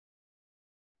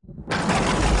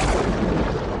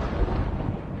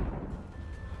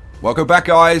Welcome back,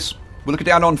 guys. We're looking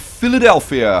down on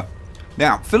Philadelphia.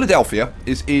 Now, Philadelphia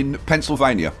is in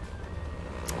Pennsylvania,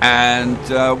 and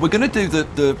we're going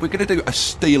to do a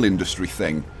steel industry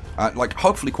thing, like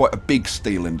hopefully quite a big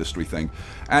steel industry thing.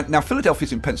 And now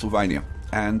Philadelphia's in Pennsylvania,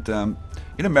 and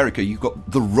in America you've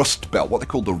got the Rust Belt, what they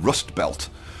call the Rust Belt,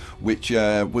 which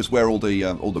was where all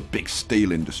the big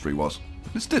steel industry was.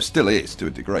 It still is to a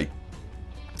degree,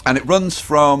 and it runs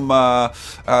from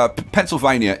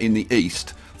Pennsylvania in the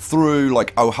east through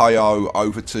like Ohio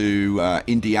over to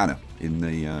Indiana in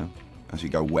the as you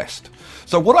go west.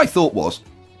 So what I thought was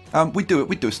we'd do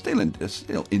a steel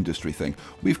industry thing.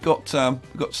 We've got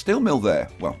steel mill there.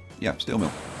 Well, yeah, steel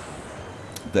mill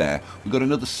there. We've got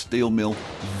another steel mill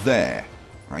there.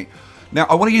 Right now,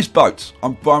 I want to use boats.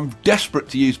 I'm desperate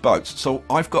to use boats. So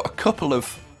I've got a couple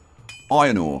of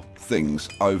iron ore things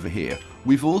over here.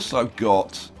 We've also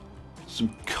got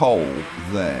some coal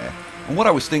there. And what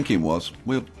I was thinking was,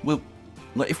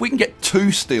 if we can get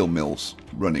 2 steel mills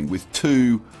running with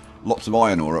 2 lots of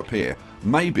iron ore up here,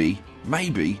 maybe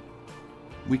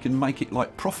we can make it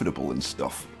like profitable and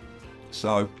stuff.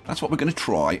 So that's what we're going to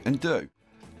try and do.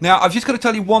 Now, I've just got to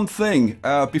tell you one thing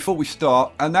before we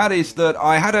start, and that is that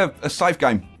I had a save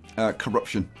game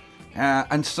corruption,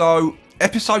 and so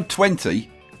episode 20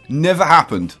 never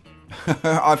happened.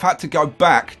 I've had to go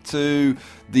back to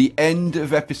the end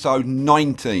of episode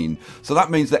 19. So that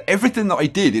means that everything that I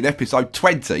did in episode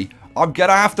 20, I'm going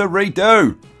to have to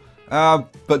redo.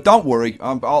 But don't worry,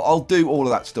 I'll do all of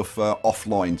that stuff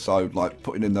offline. So like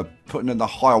putting in the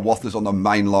Hiawatha's on the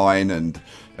main line and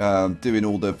doing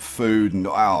all the food and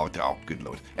oh good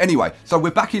lord. Anyway, so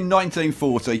we're back in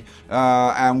 1940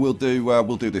 and we'll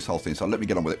do this whole thing. So let me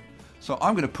get on with it. So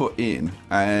I'm going to put in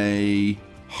a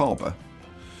harbour.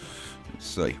 Let's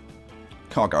see,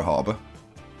 cargo harbour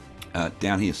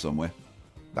down here somewhere.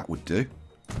 That would do.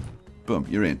 Boom,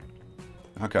 you're in.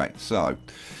 Okay, so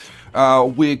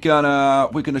we're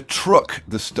gonna truck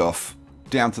the stuff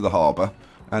down to the harbour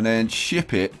and then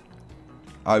ship it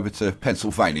over to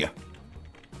Pennsylvania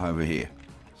over here.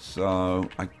 So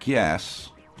I guess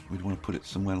we'd want to put it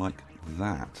somewhere like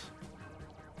that.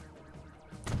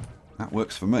 That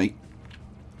works for me.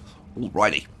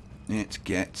 Alrighty, let's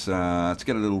get a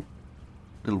little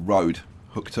road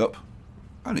hooked up.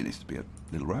 Only needs to be a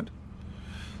little road.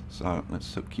 So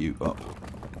let's hook you up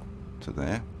to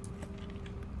there.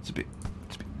 It's a bit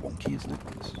wonky, isn't it?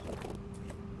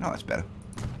 No, that's better.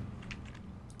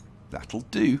 That'll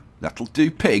do. That'll do,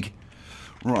 pig.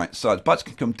 Right, so the boats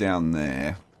can come down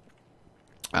there.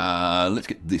 Let's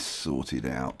get this sorted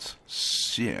out.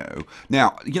 So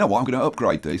now, you know what? I'm going to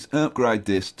upgrade these. Upgrade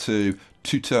this to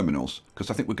 2 terminals because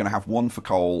I think we're going to have one for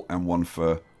coal and one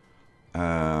for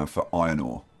iron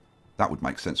ore. That would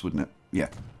make sense, wouldn't it? Yeah.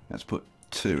 Let's put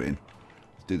 2 in.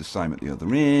 Let's do the same at the other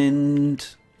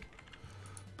end.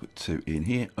 Put 2 in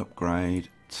here. Upgrade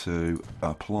to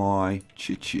apply.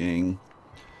 Cha-ching.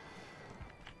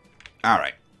 All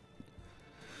right.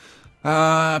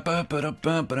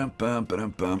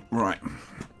 Right.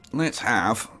 Let's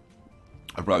have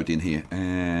a road in here,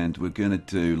 and we're going to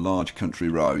do large country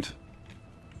road.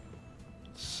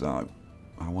 So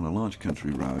I want a large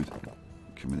country road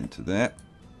coming into there,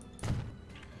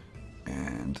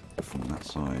 and from that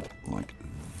side like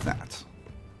that.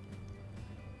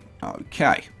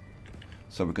 Okay,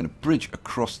 so we're going to bridge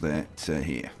across there to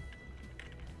here.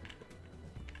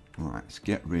 Alright, let's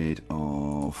get rid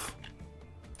of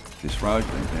this road.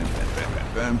 Boom, boom, boom, boom,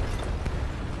 boom, boom.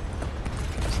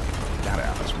 That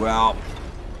out as well.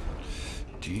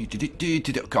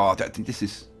 God, this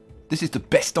is the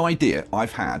best idea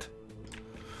I've had.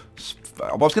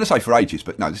 I was going to say for ages,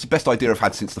 but no, this is the best idea I've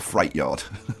had since the freight yard.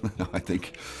 I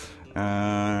think.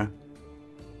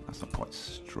 That's not quite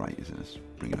straight, is it? Let's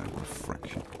bring it over a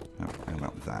fraction. How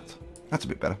about that? That's a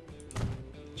bit better.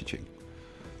 Cha-ching.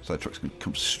 So the truck's going to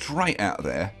come straight out of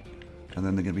there, and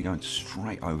then they're going to be going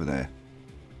straight over there.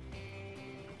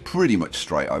 Pretty much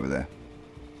straight over there.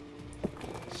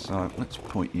 So let's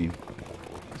point you.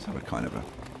 Let's have a kind of a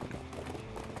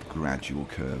gradual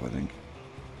curve, I think.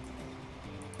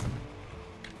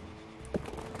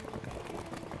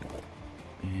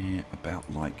 Yeah,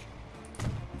 about like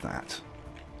that.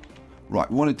 Right,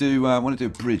 we want to do a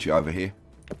bridge over here.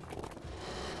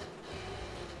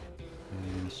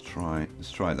 Let's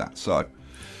try that. So,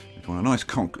 if you want a nice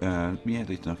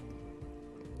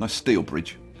nice steel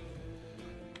bridge.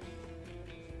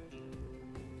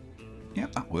 Yeah,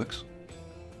 that works.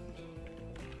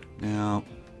 Now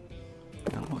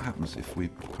what happens if we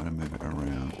kind of move it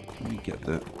around? Let me get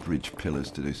the bridge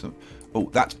pillars to do something. Oh,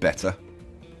 that's better.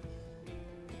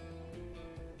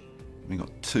 We got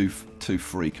two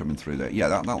free coming through there. Yeah,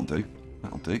 that'll do.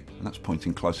 That'll do. And that's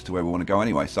pointing closer to where we want to go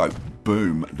anyway. So,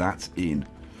 boom, that's in.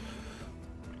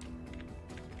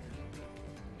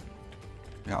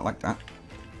 Yeah, I like that.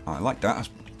 I like that. That's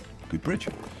a good bridge.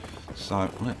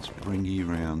 So, let's bring you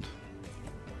around.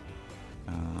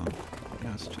 Yeah,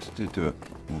 let's just do a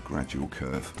more gradual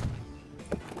curve.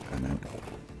 And then,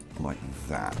 like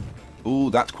that. Oh,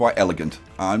 that's quite elegant.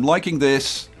 I'm liking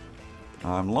this.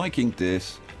 I'm liking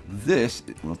this. This,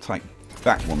 we'll take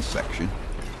that one section.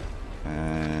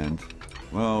 And,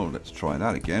 well, let's try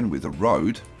that again with a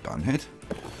road, bonehead,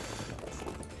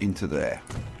 into there.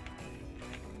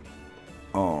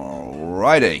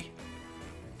 Alrighty.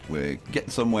 We're getting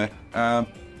somewhere. I'm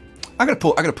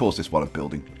gonna pause this while I'm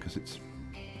building because it's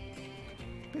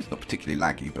not particularly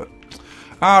laggy, but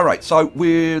alright, so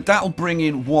that'll bring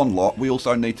in one lot. We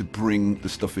also need to bring the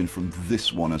stuff in from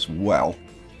this one as well.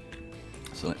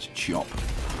 So let's chop.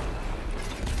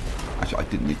 Actually, I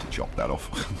didn't need to chop that off,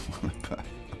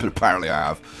 but apparently I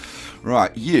have.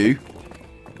 Right, you.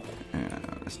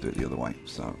 Let's do it the other way.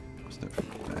 So let's do it from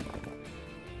there.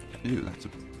 Ew, it's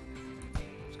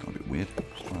got a bit weird.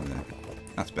 Let's try that.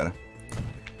 That's better.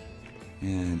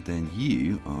 And then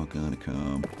you are going to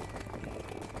come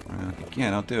around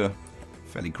again. I'll do a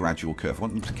fairly gradual curve. I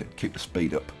want them to keep the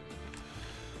speed up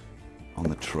on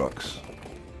the trucks.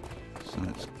 So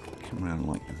let's come around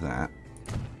like that.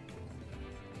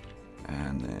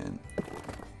 And then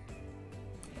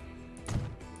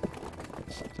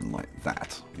something like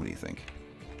that. What do you think?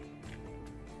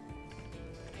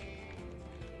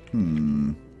 I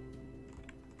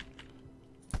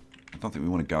don't think we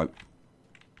want to go.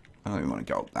 I don't think we want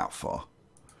to go up that far.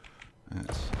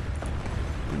 Let's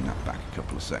bring that back a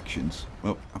couple of sections.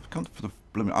 Well, I've come for the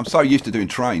blooming. I'm so used to doing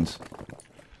trains.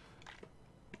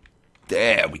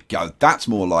 There we go. That's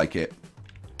more like it.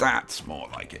 That's more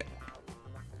like it.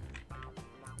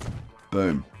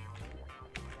 Boom.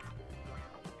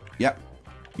 Yep.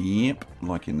 Yep.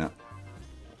 Liking that.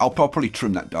 I'll probably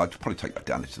trim that. I'll probably take that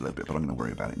down just a little bit, but I'm going to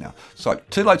worry about it now. So,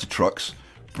 2 loads of trucks.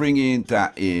 Bringing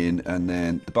that in, and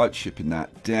then the boat shipping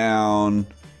that down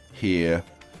here.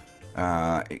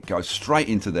 It goes straight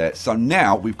into there. So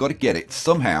now we've got to get it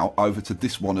somehow over to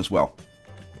this one as well.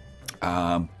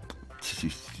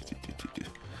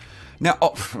 Now,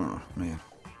 oh, man.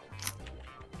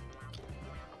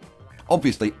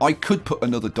 Obviously, I could put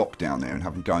another dock down there and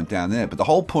have them going down there, but the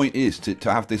whole point is to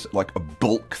have this like a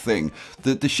bulk thing.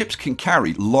 The ships can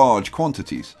carry large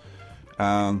quantities.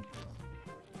 So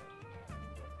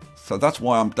that's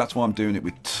why I'm doing it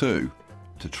with 2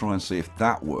 to try and see if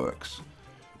that works.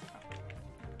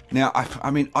 Now,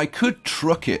 I mean, I could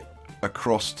truck it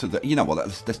across to the. You know what?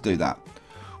 Let's do that.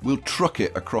 We'll truck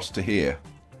it across to here,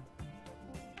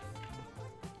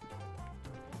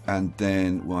 and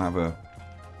then we'll have a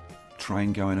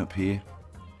train going up here,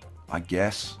 I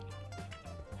guess.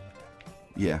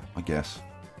 Yeah, I guess.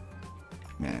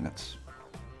 Man, that's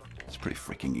pretty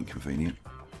freaking inconvenient.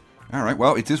 Alright,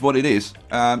 well, it is what it is.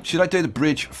 Should I do the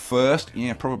bridge first?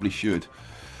 Yeah, probably should.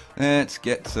 Let's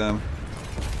get let's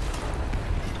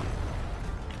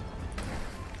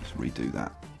redo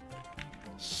that.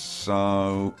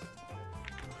 So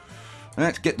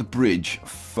let's get the bridge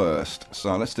first.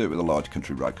 So let's do it with a large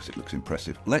country road because it looks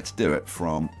impressive. Let's do it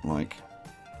from like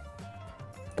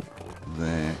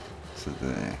there to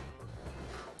there.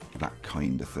 That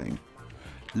kind of thing.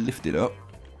 Lift it up.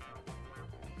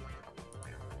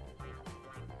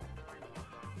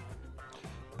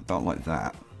 I don't like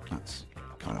that. That's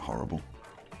kind of horrible.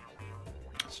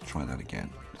 Let's try that again.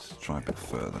 Let's try a bit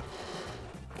further.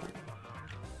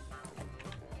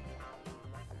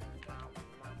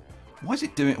 Why is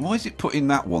it doing? Why is it putting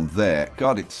that one there?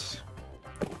 God, it's.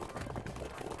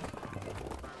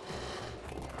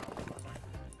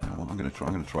 Well, I'm going to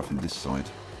try from this side.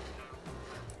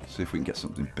 See if we can get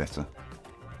something better.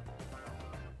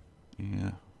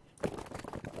 Yeah.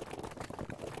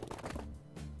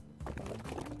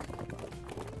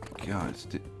 God, it's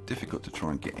difficult to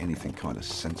try and get anything kind of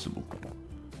sensible.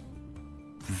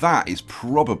 That is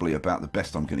probably about the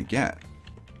best I'm going to get.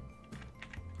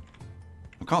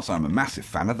 I can't say I'm a massive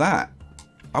fan of that.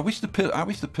 I wish the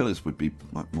pillars would be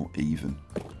like more even.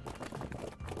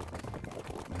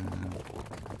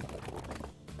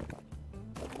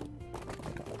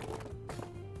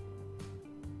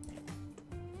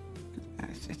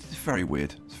 It's very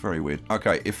weird. It's very weird.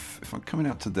 Okay, if I'm coming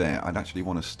out to there, I'd actually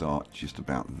want to start just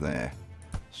about there.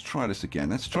 Let's try this again.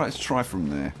 Let's try from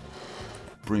there.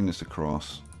 Bring this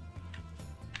across.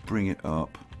 Bring it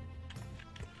up.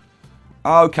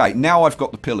 Okay, now I've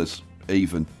got the pillars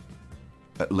even,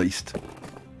 at least,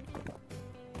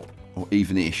 or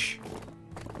even-ish.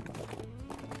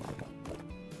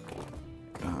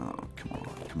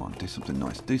 do something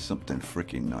nice. Do something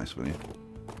freaking nice, will you?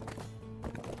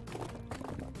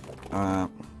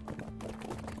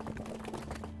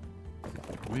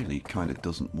 It really kind of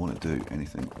doesn't want to do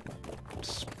anything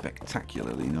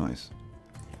spectacularly nice.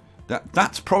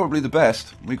 That's probably the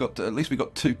best. At least we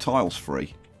got 2 tiles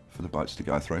free for the boats to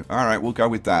go through. All right, we'll go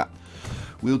with that.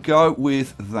 We'll go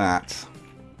with that.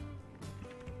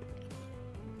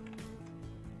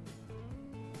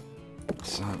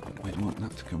 So we'd want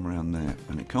that to come around there,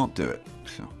 and it can't do it.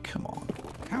 So come on,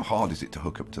 how hard is it to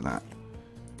hook up to that?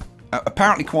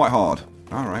 Apparently quite hard.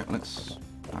 All right, let's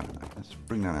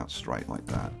bring that out straight like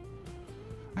that.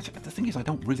 Actually, the thing is, I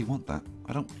don't really want that.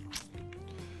 I don't.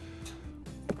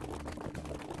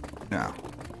 Now,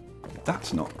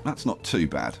 that's not too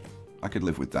bad. I could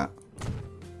live with that.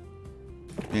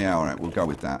 Yeah, all right, we'll go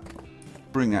with that.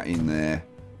 Bring that in there.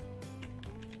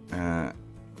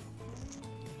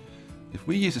 If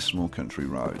we use a small country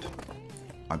road,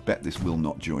 I bet this will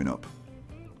not join up.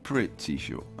 Pretty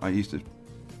sure. I did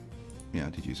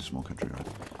use a small country road.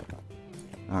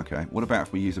 Okay, what about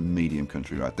if we use a medium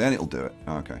country road? Then it'll do it.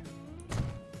 Okay.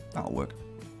 That'll work.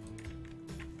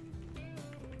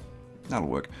 That'll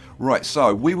work. Right,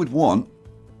 so we would want...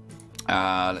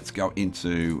 let's go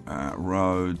into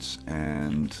roads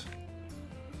and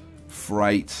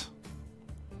freight.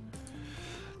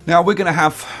 Now we're going to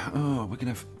have...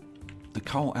 the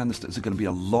coal and the there's going to be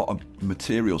a lot of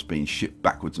materials being shipped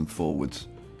backwards and forwards.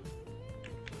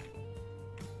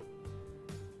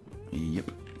 Yep,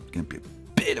 it's going to be a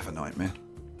bit of a nightmare.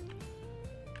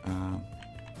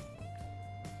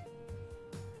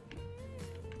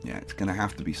 Yeah, it's going to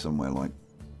have to be somewhere like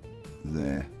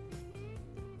there.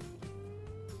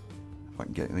 If I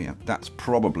can get it, yeah, that's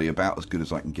probably about as good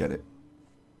as I can get it.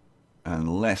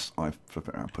 Unless I flip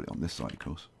it around and put it on this side, of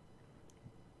course.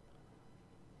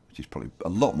 Which is probably a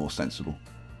lot more sensible.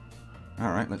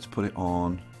 Alright, let's put it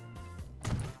on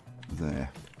there.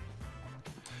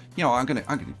 You know, I'm gonna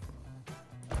let's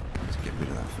get rid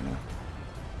of that for now.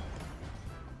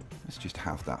 Let's just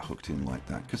have that hooked in like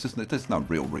that, because there's no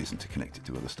real reason to connect it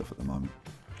to other stuff at the moment.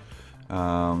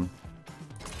 Well,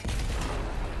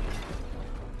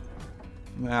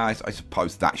 I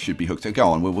suppose that should be hooked. Go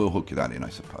on, we'll hook that in, I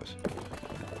suppose.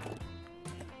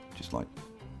 Just like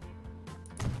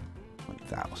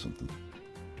that or something.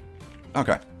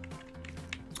 Okay.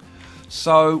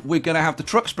 So we're going to have the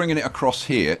trucks bringing it across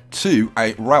here to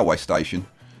a railway station,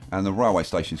 and the railway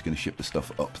station is going to ship the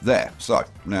stuff up there. So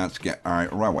now let's get our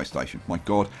railway station. My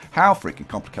God, how freaking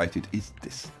complicated is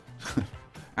this?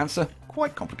 Answer,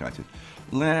 quite complicated.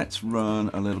 Let's run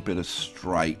a little bit of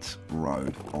straight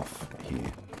road off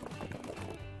here.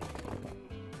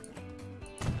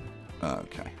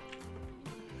 Okay.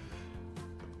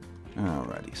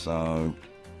 Alrighty, so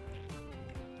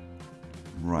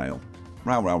rail.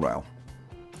 We're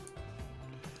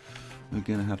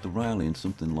going to have the rail in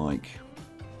something like,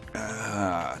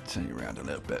 turn you around a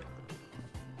little bit.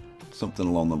 Something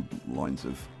along the lines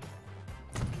of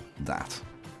that.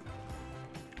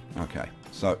 Okay,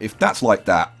 so if that's like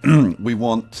that, we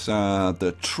want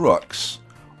the trucks,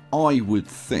 I would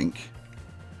think,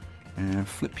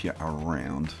 flip you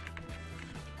around.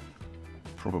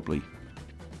 Probably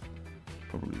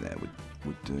there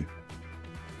would do.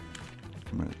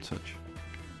 Come out a touch.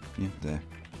 Yeah, there.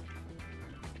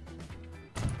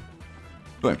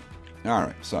 Boom.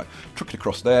 Alright, so truck it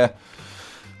across there.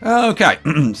 Okay,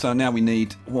 so now we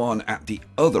need one at the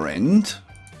other end.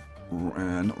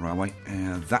 Not railway.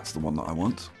 That's the one that I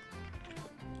want.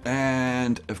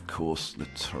 And, of course, the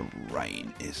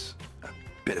terrain is a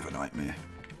bit of a nightmare.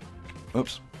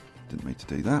 Oops, didn't mean to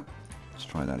do that. Let's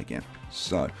try that again.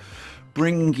 So,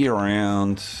 bring you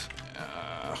around.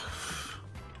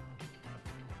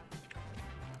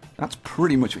 That's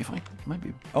pretty much, if I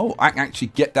maybe, oh, I can actually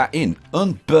get that in.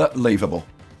 Unbelievable.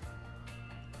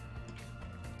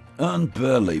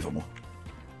 Unbelievable.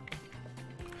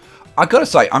 I gotta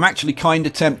say, I'm actually kind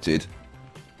of tempted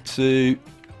to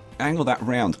angle that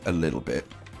round a little bit.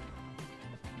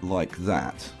 Like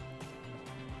that.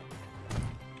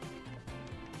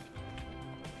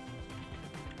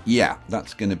 Yeah,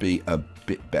 that's going to be a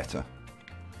bit better.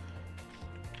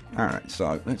 Alright,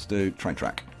 so let's do train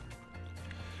track.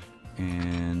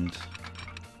 And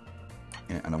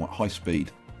yeah, and I want high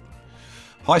speed.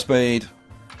 High speed.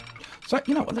 So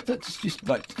you know what? Let's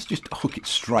just hook it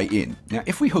straight in. Now,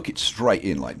 if we hook it straight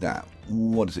in like that,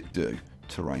 what does it do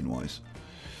terrain-wise?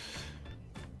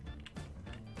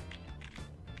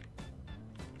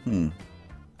 I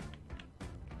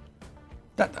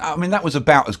mean, that was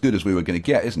about as good as we were going to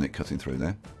get, isn't it? Cutting through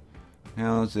there.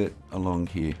 How's it along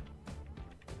here?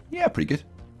 Yeah, pretty good.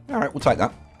 All right, we'll take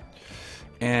that.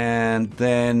 And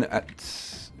then at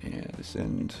this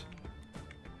end,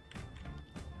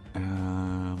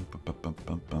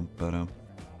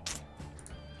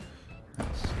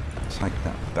 let's take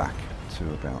that back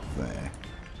to about there,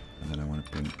 and then I want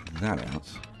to bring that out.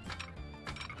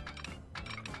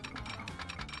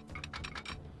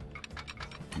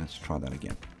 Let's try that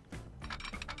again.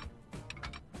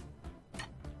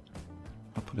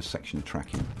 I'll put a section of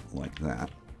track in like that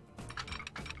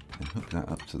and hook that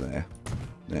up to there.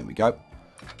 There we go.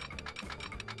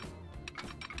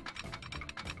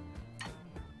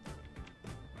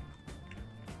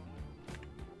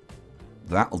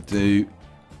 That'll do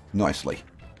nicely.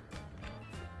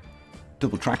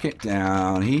 Double track it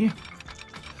down here.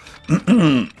 Got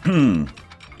a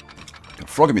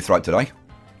frog in my throat today.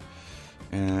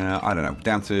 I don't know,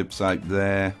 down to say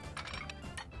there-ish.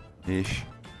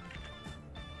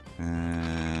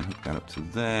 And hook that up to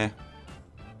there.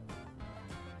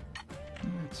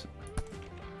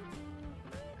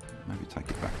 Maybe take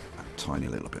it back a tiny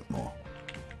little bit more.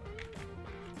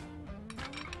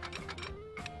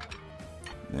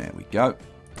 There we go.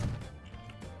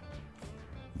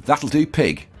 That'll do,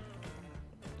 pig.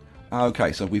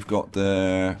 Okay, so we've got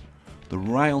the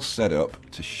rail set up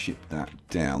to ship that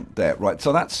down there. Right,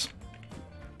 so that's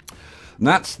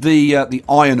the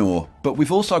iron ore, but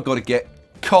we've also got to get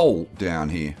coal down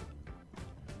here.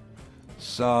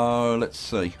 So let's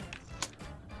see.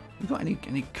 We got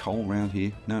any coal around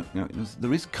here? No,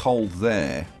 there is coal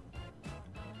there.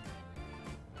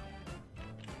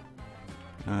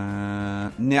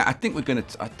 Now I think we're gonna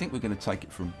take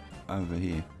it from over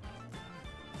here.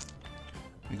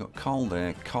 We got coal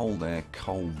there, coal there,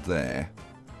 coal there.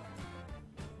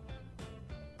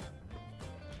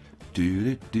 I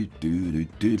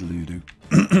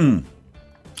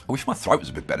wish my throat was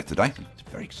a bit better today. It's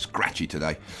very scratchy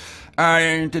today.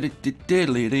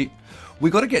 We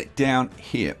got to get it down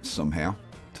here somehow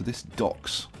to this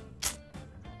docks.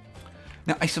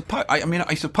 Now I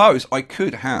suppose I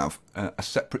could have a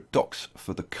separate docks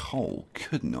for the coal,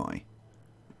 couldn't I?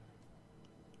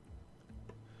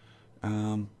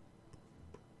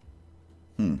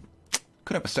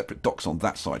 Could have a separate docks on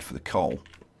that side for the coal.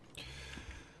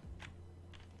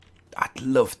 I'd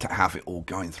love to have it all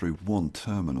going through one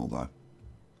terminal though.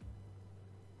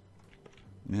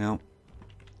 Now,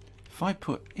 if I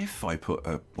put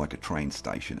like a train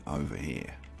station over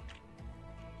here,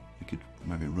 we could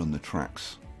maybe run the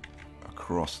tracks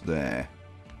across there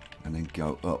and then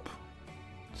go up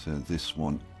to this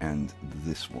one and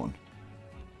this one.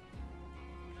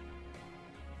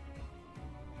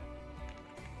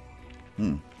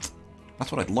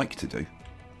 That's what I'd like to do.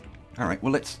 All right,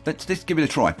 well let's give it a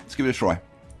try. Let's give it a try.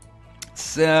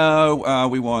 So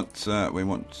we want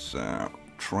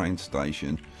train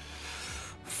station.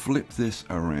 Flip this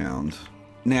around.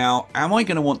 Now, am I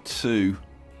going to want 2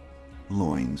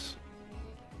 lines?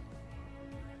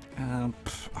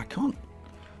 I can't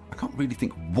really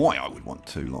think why I would want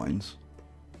 2 lines.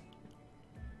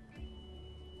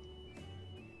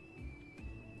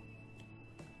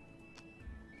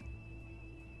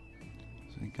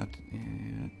 So got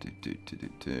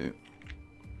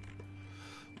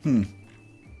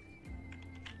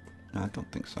No, I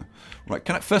don't think so.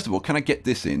 Right, first of all, can I get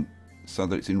this in so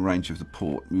that it's in range of the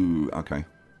port? Ooh, okay.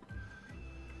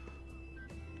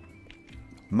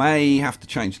 May have to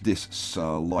change this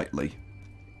slightly.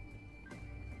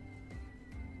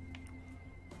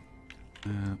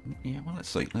 Yeah, well, let's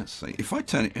see. If I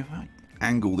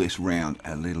angle this round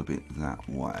a little bit that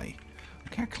way,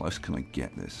 look how close can I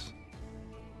get this?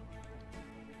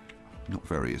 Not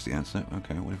very is the answer.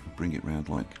 Okay, what if we bring it round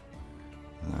like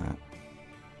that?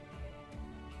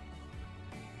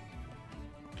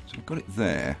 So I've got it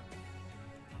there.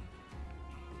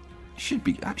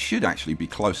 That should actually be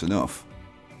close enough.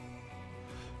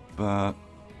 But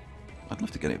I'd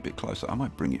love to get it a bit closer. I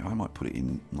might put it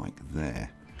in like there.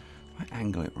 I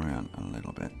angle it around a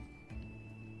little bit.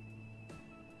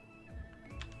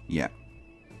 Yeah.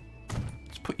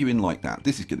 Let's put you in like that.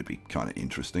 This is going to be kind of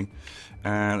interesting.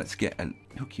 Let's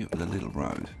hook you up with a little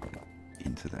road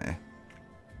into there.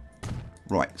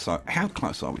 Right, so how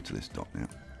close are we to this dock now?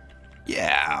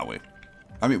 Yeah,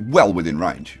 well within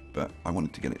range, but I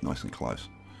wanted to get it nice and close.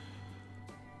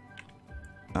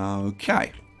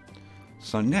 Okay.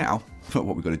 So now,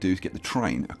 what we've got to do is get the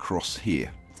train across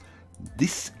here.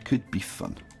 This could be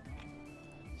fun.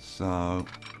 So,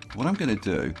 what I'm going to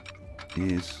do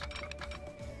is,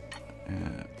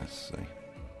 let's see.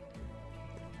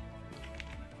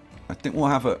 I think we'll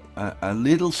have a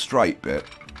little straight bit.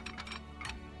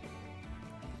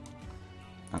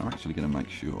 And I'm actually going to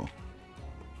make sure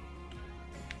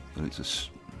that it's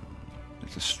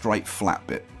It's a straight flat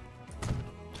bit.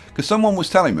 Because someone was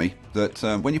telling me that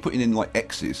when you're putting in like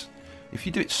X's, if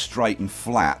you do it straight and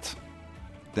flat,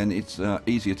 then it's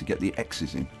easier to get the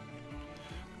X's in.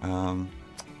 Do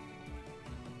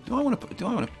I want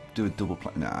to do a double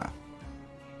platform? Nah,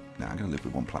 I'm going to live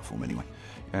with one platform anyway.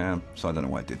 So I don't know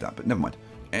why I did that, but never mind.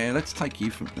 Let's take you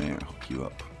from there, hook you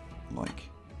up like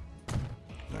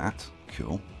that.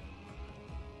 Cool.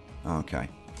 Okay.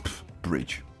 Pff,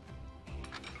 bridge.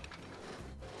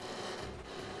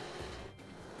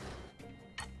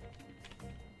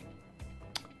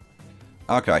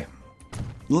 Okay.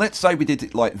 Let's say we did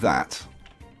it like that.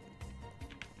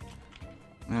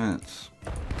 Let's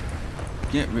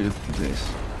get rid of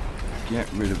this. Get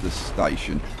rid of the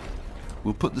station.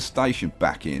 We'll put the station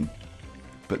back in,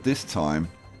 but this time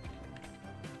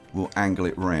we'll angle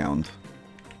it round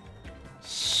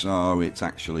so it's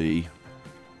actually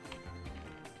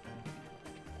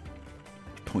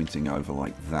pointing over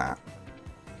like that.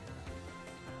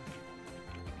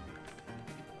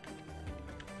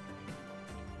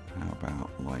 How about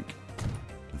like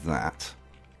that?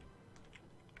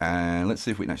 And let's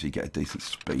see if we can actually get a decent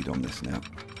speed on this now.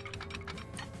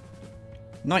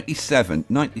 97,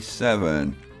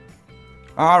 97.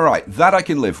 Alright, that I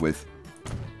can live with.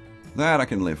 That I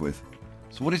can live with.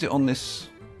 So what is it on this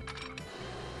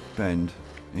bend?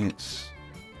 It's...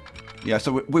 yeah,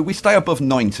 so we stay above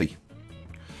 90.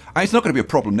 And it's not going to be a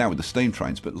problem now with the steam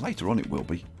trains, but later on it will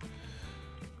be.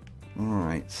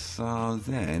 Alright, so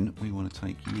then we want to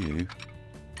take you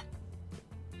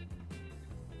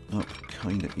up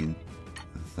kind of in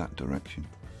that direction.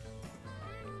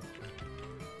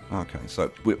 Okay, so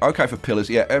we're okay for pillars.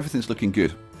 Yeah, everything's looking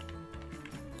good.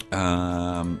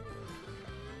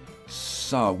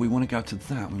 So we want to go to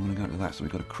that. We want to go to that. So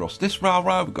we've got to cross this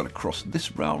railroad. We've got to cross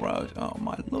this railroad. Oh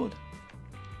my lord.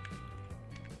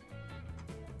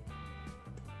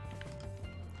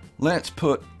 Let's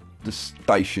put the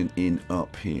station in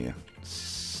up here.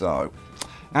 So,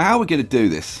 how are we going to do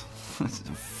this? This is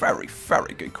a very,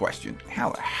 very good question.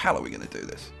 How the hell are we going to do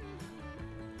this?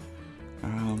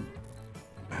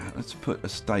 Let's put a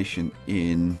station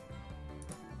in.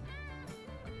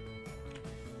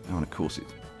 Oh, and of course it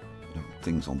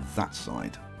things on that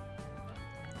side.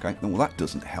 Okay, well that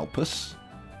doesn't help us,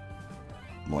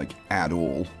 like at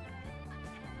all.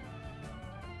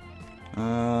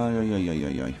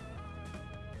 Yeah.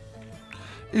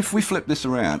 If we flip this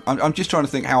around, I'm just trying to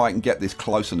think how I can get this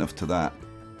close enough to that.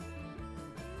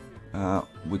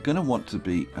 We're going to want to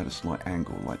be at a slight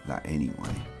angle like that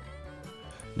anyway.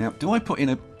 Now, do I put in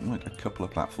a couple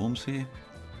of platforms here?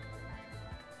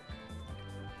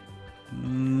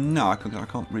 No, I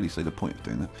can't really see the point of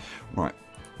doing that. Right,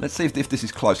 let's see if this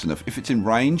is close enough. If it's in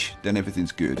range, then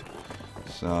everything's good.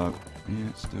 So, yeah,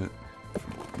 let's do it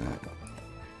there.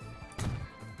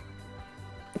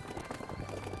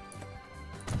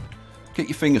 Keep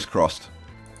your fingers crossed.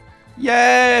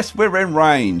 Yes, we're in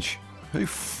range. Who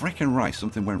frickin' race?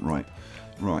 Something went right.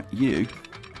 Right, you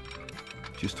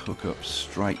just hook up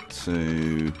straight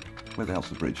to... where the hell's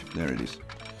the bridge? There it is.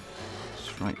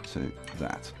 Straight to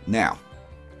that. Now,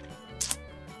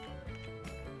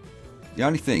 the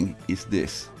only thing is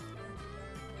this.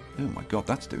 Oh my god,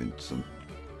 that's doing some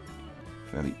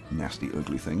fairly nasty,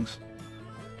 ugly things.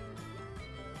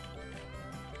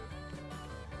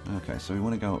 Okay, so we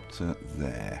want to go up to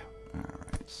there.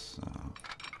 Alright, so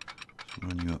let's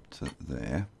run you up to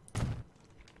there.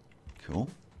 Cool.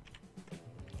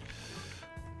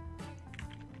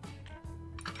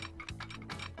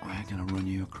 I'm going to run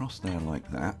you across there like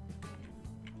that.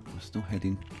 We're still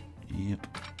heading, yep,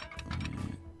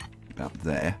 about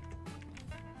there.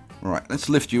 Right, let's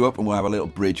lift you up and we'll have a little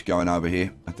bridge going over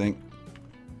here, I think.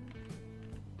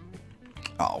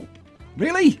 Oh,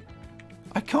 really?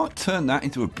 I can't turn that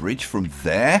into a bridge from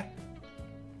there?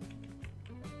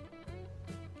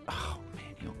 Oh,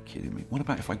 man, you're kidding me. What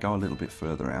about if I go a little bit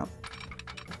further out?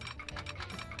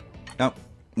 Nope,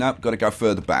 nope, got to go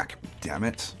further back. Damn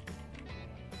it.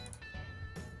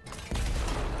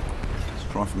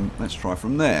 Let's try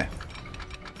from there.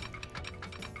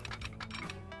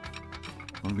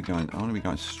 I want to be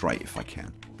going straight if I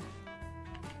can.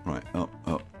 Right, up,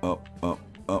 up, up, up,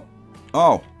 up.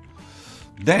 Oh!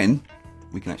 Then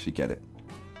we can actually get it.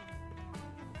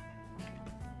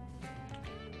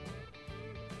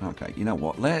 Okay, you know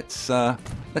what? Let's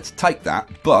take that,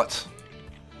 but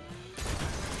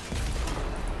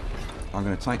I'm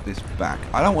going to take this back.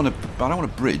 I don't want to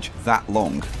bridge that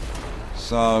long.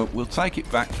 So we'll take it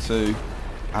back to,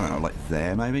 I don't know, like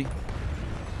there maybe?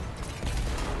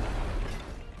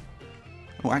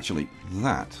 Oh, actually,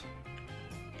 that.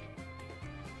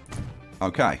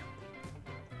 Okay.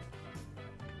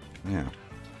 Now,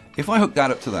 if I hook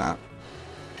that up to that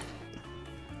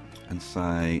and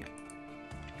say,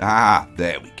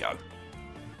 there we go.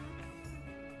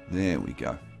 There we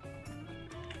go.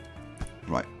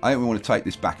 Right, I think we want to take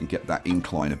this back and get that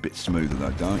incline a bit smoother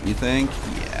though, don't you think?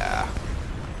 Yeah.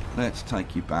 Let's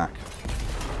take you back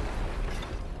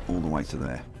all the way to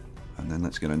there. And then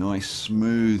let's get a nice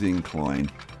smooth incline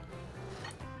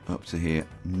up to here.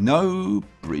 No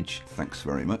bridge, thanks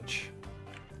very much.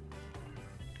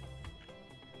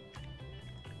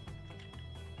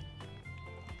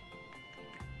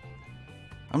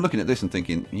 I'm looking at this and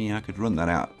thinking, yeah, I could run that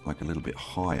out like a little bit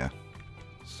higher,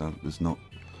 so there's not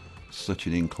such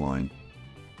an incline.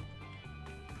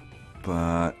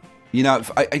 But you know,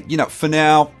 for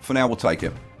now we'll take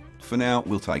it. For now,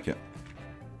 we'll take it.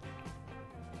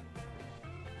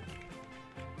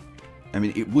 I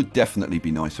mean, it would definitely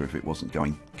be nicer if it wasn't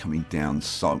coming down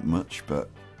so much, but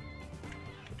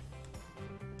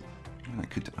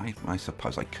I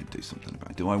suppose I could do something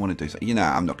about it. Do I want to do something? You know,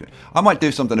 I'm not going to. I might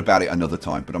do something about it another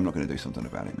time, but I'm not going to do something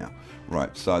about it now.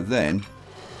 Right, so then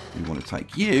we want to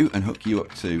take you and hook you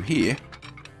up to here.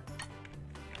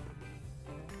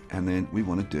 And then we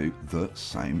want to do the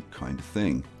same kind of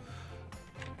thing.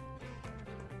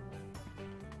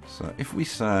 So if we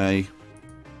say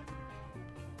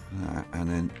that and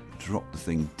then drop the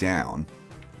thing down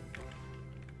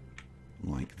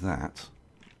like that.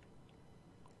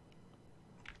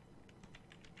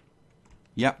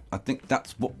 Yep, I think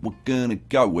that's what we're going to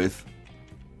go with.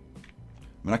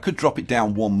 I mean, I could drop it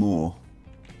down one more.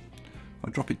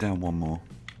 I'll drop it down one more.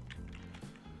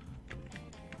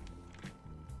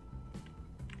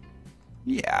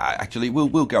 Yeah, actually,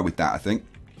 we'll go with that, I think.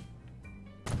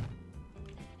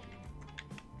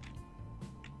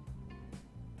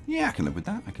 Yeah, I can live with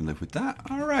that. I can live with that.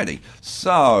 Alrighty.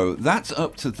 So, that's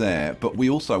up to there, but we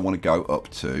also want to go up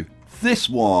to this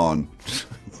one.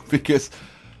 Because...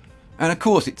 And of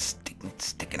course, it's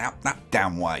sticking out that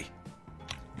damn way.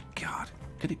 God,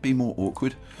 could it be more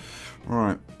awkward?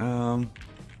 Right. Oh,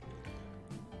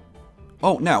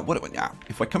 now what? Now,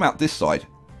 if I come out this side,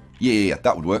 yeah,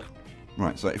 that would work.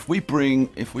 Right. So if we bring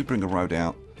a road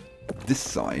out this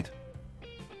side,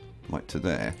 like to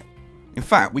there. In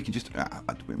fact, we can just we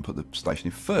can put the station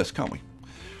in first, can't we?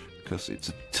 Because it's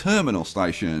a terminal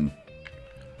station.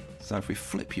 So if we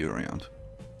flip you around,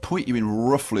 point you in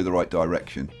roughly the right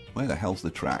direction. Where the hell's the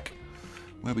track?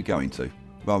 Where are we going to?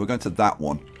 Well, we're going to that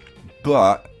one.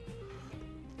 But...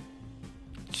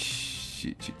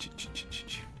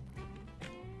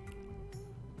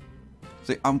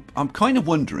 See, I'm kind of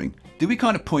wondering, do we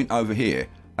kind of point over here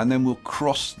and then we'll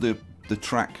cross the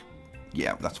track?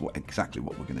 Yeah, that's exactly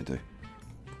what we're going to do.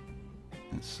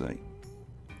 Let's see.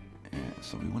 Yeah,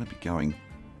 so we want to be going...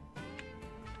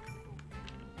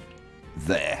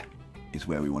 There is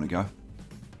where we want to go.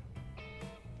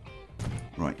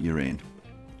 Right, you're in.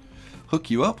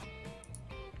 Hook you up.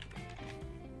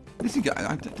 This is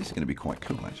going to be quite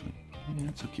cool, actually. Yeah,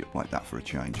 let's hook you up like that for a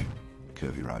change.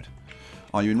 Curvy road.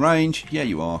 Are you in range? Yeah,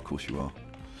 you are. Of course you are.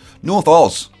 North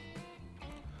Oz.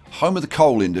 Home of the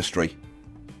coal industry.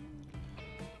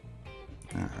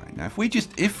 Alright, now if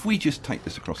we just take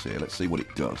this across here, let's see what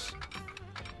it does.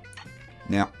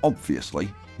 Now,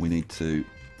 obviously, we need to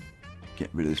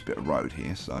get rid of this bit of road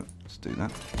here, so let's do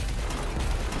that.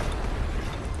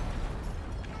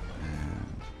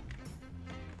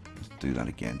 Do that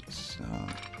again. So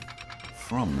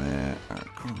from there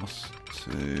across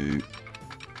to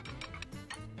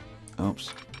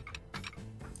oops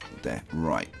there.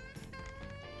 Right.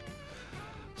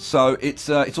 So it's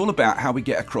all about how we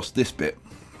get across this bit.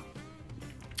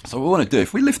 So what we want to do,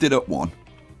 if we lift it up one,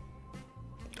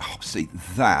 oh, see,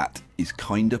 that is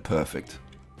kind of perfect.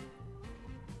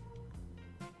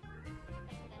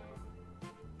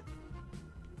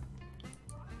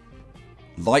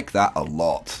 Like that a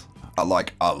lot. I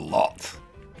like a lot.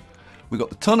 We've got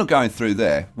the tunnel going through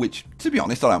there, which, to be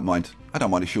honest, I don't mind. I don't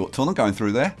mind a short tunnel going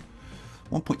through there.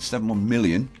 1.71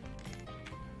 million.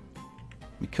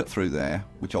 We cut through there,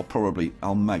 which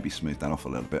I'll maybe smooth that off a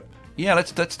little bit. Yeah,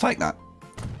 let's take that.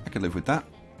 I can live with that.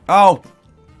 Oh,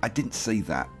 I didn't see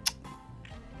that.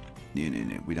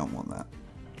 No, we don't want that.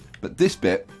 But this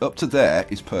bit up to there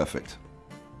is perfect.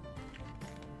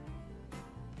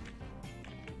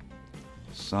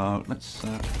 So let's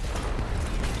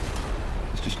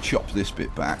just chop this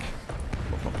bit back.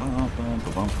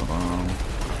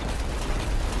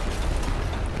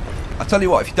 I tell you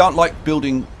what, if you don't like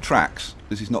building tracks,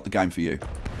 this is not the game for you.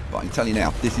 But I can tell you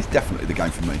now, this is definitely the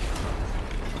game for me.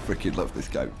 I freaking love this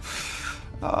game.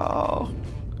 Oh,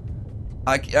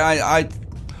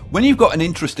 when you've got an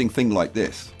interesting thing like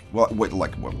this,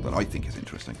 that I think is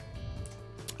interesting.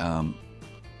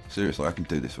 Seriously, I can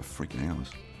do this for freaking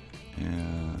hours. Yeah.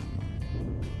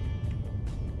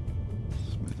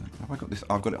 Have I got this?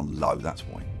 I've got it on low, that's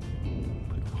why.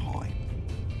 Put it high.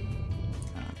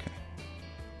 Okay.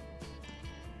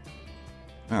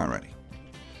 Alrighty.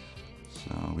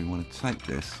 So we want to take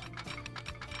this.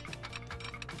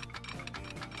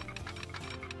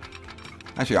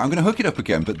 Actually, I'm going to hook it up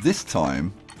again, but this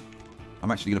time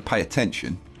I'm actually going to pay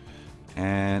attention.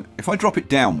 And if I drop it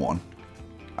down one,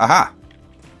 aha!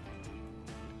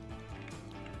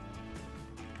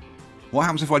 What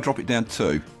happens if I drop it down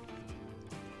two?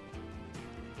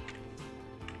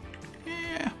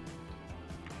 Yeah.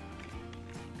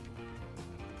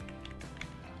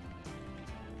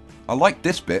 I like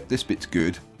this bit. This bit's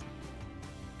good.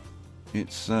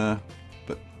 It's, but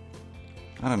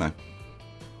I don't know.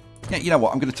 Yeah, you know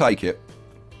what? I'm going to take it.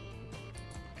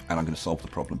 And I'm going to solve the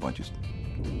problem by just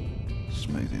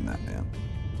smoothing that down.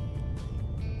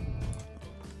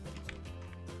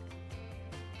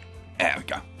 There we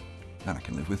go. That I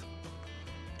can live with.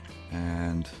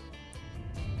 And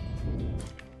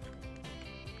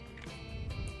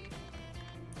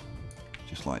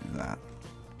just like that.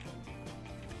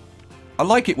 I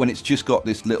like it when it's just got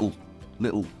this little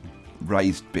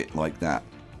raised bit like that.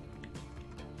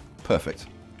 Perfect.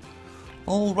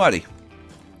 Alrighty.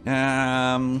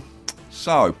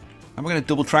 So, am I going to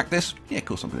double track this? Yeah, of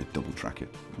course I'm going to double track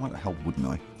it. Why the hell wouldn't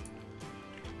I?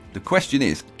 The question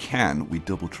is, can we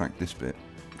double track this bit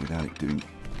without it doing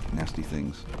nasty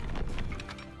things?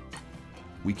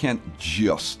 We can't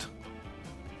just.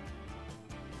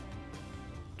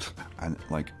 And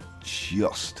like,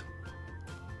 just.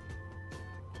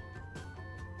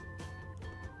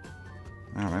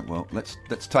 Alright, well, let's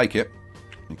take it.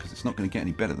 Because it's not going to get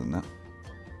any better than that.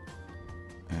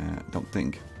 I don't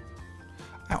think.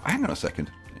 Oh, hang on a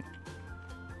second.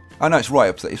 Oh no, it's right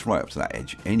up to that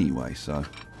edge anyway, so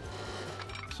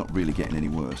it's not really getting any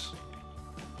worse.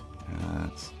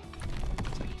 Let's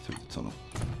take you through the tunnel.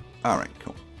 Alright,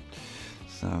 cool.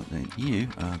 So then you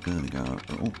are going to go.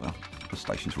 Oh, well, the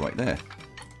station's right there.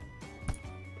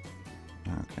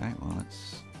 Okay, well,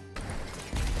 let's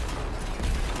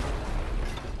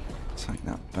take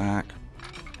that back.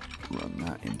 Run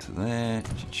that into there.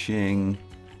 Cha-ching.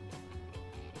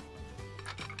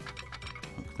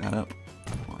 Hook that up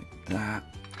like that.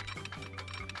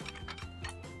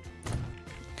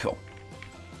 Cool.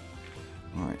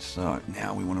 Alright, so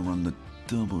now we want to run the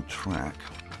double track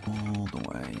all the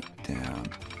way down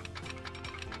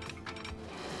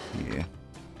here.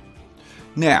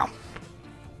 Now,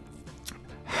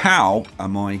 how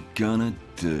am I gonna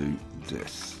do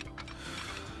this?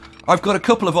 I've got a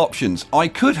couple of options. I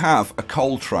could have a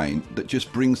coal train that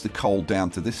just brings the coal down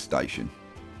to this station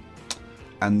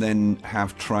and then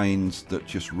have trains that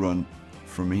just run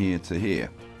from here to here.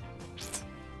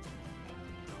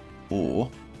 Or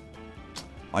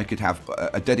I could have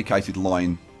a dedicated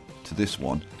line to this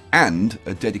one and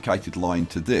a dedicated line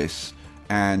to this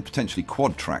and potentially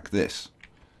quad track this.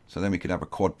 So then we could have a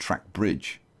quad track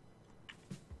bridge.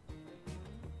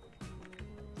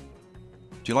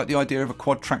 Do you like the idea of a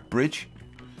quad track bridge?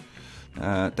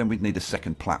 Then we'd need a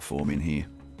second platform in here.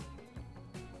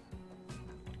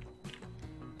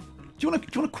 Do you want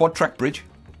a quad track bridge?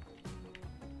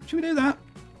 Should we do that?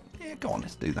 Yeah, go on,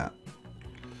 let's do that.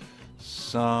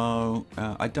 So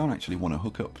I don't actually want to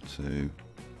hook up to.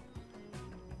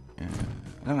 I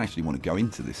don't actually want to go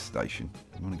into this station.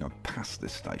 I want to go past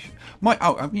this station.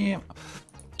 Yeah.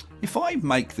 If I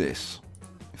make this,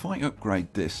 if I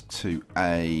upgrade this to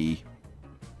a.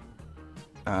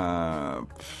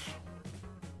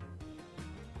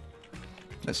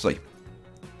 Let's see.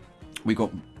 We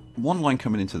got one line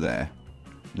coming into there,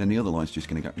 and then the other line's just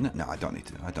going to go. No, I don't need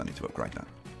to. I don't need to upgrade that.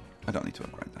 I don't need to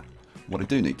upgrade that. What I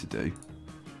do need to do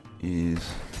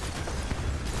is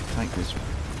take this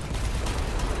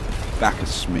back a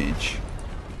smidge.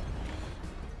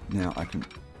 Now I can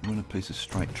run a piece of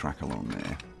straight track along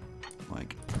there,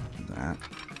 like that,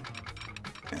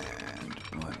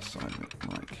 and right side of it,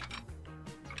 like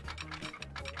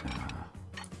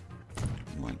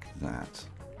that.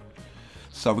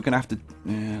 So we're going to have to,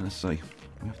 let's see,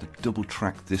 we have to double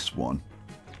track this one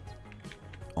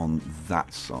on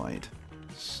that side.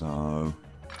 So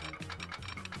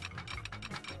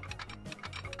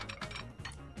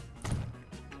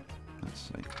let's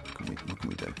see, what can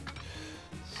we do?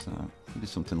 So we do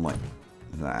something like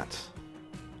that.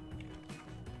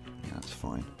 Yeah, that's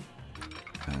fine.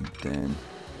 And then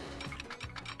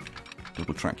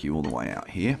double track you all the way out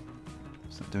here.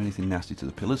 Does that do anything nasty to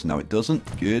the pillars? No, it doesn't.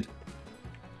 Good.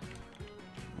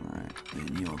 Alright, then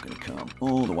you're going to come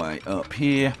all the way up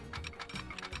here.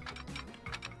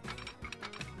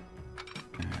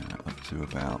 to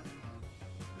about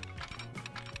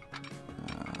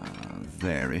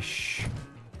there-ish.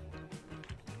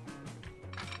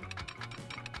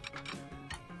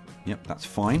 Yep, that's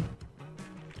fine.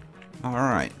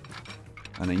 Alright.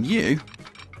 And then you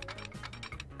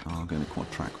are going to quad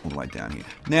track all the way down here.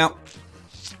 Now,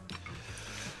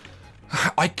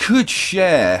 I could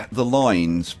share the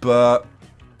lines, but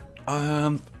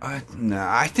no,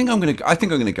 I think I'm going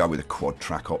to go with a quad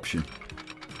track option.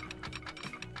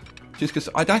 Just because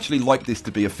I'd actually like this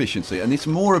to be efficiency, and it's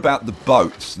more about the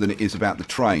boats than it is about the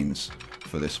trains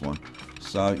for this one.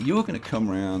 So you're going to come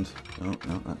around. Oh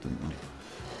no, that didn't work.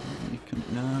 You come,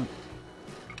 no.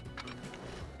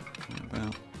 What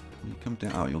about you come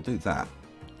down? Oh, you'll do that.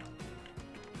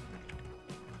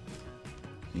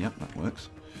 Yep, that works.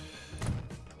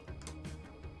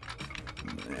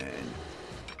 And then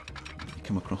you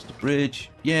come across the bridge.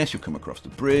 Yes, you'll come across the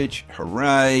bridge.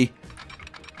 Hooray!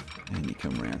 And you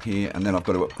come around here, and then I've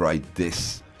got to upgrade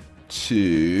this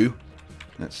to,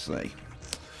 let's see,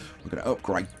 we're going to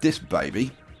upgrade this baby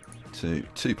to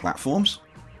 2 platforms.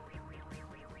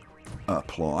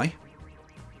 Apply.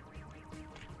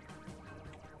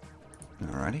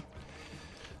 Alrighty.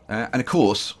 And of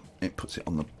course, it puts it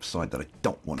on the side that I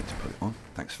don't want it to put it on.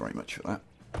 Thanks very much for that.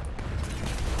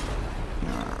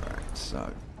 Alright,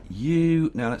 so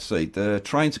you, now let's see, the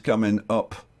trains are coming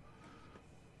up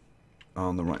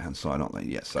on the right hand side, aren't they?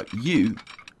 Yes, so you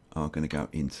are going to go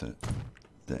into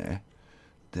there,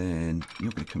 then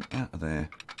you're going to come out of there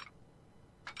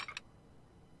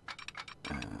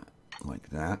like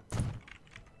that,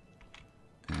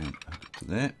 and up to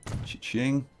there,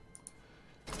 cha-ching.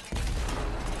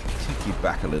 Take you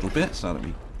back a little bit so that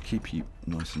we keep you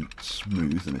nice and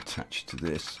smooth and attached to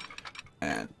this,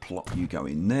 and plop you go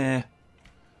in there.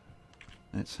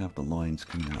 Let's have the lines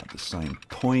coming out at the same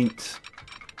point.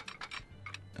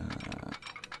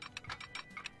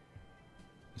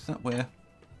 Is that where?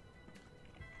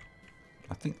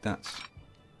 I think that's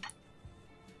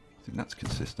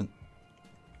consistent.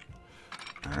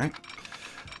 All right.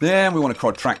 Then we want to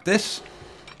quad track this.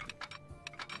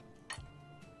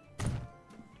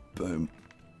 Boom.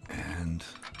 And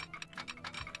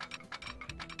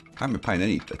I haven't been paying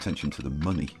any attention to the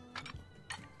money.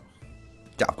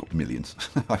 Yeah, I've got millions.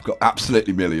 I've got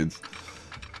absolutely millions.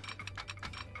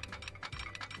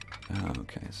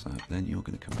 Okay, so then you're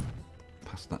going to come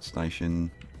past that station.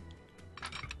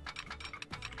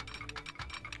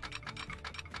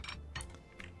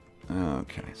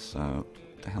 Okay, so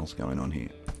what the hell's going on here?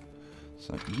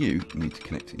 So you need to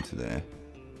connect into there.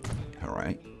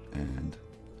 Alright, and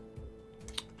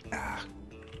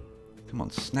come on,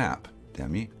 snap,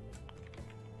 damn you.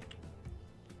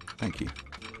 Thank you.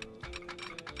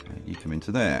 And you come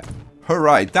into there.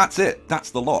 Hooray, that's it.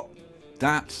 That's the lot.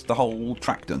 That's the whole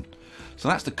track done. So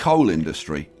that's the coal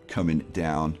industry coming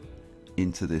down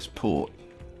into this port.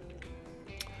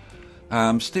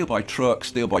 Steel by truck,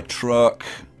 steel by truck.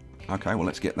 Okay, well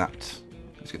let's get that.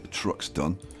 Let's get the trucks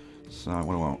done. So what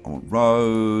do I want? I want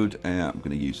road. I'm going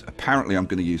to use. Apparently, I'm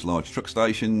going to use large truck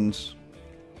stations.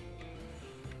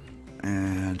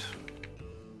 And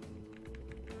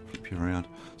flip you around.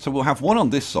 So we'll have one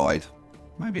on this side.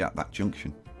 Maybe at that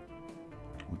junction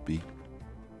would be.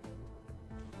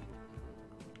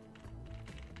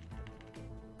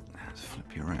 Let's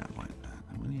flip you around like that,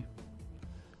 will you?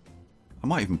 I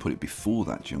might even put it before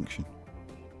that junction.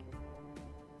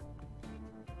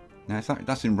 Now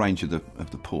that's in range of the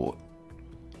port.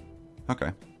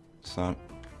 Okay, so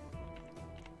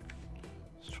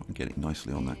let's try and get it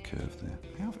nicely on that curve there.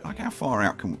 How far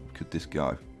out could this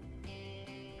go?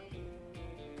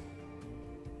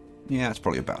 Yeah, it's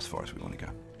probably about as far as we want to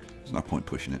go. There's no point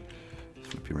pushing it.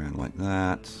 Flip you around like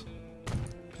that.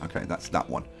 Okay, that's that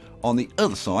one. On the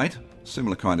other side,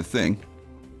 similar kind of thing.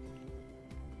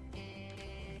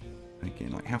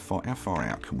 Again, like how far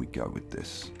out can we go with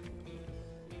this?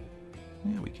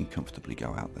 Yeah, we can comfortably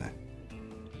go out there.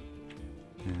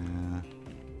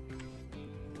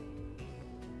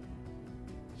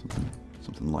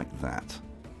 Something like that.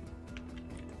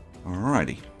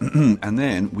 Alrighty. And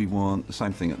then we want the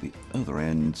same thing at the other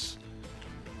ends.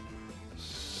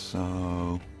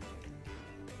 So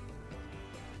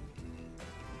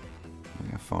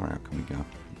how far out can we go?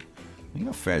 We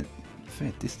got a fair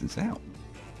distance out.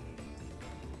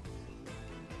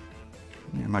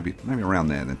 Yeah, maybe around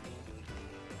there then.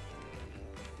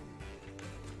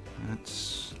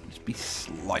 Let's be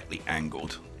slightly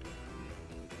angled.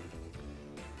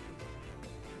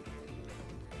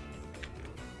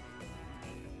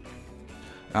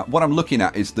 What I'm looking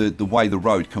at is the way the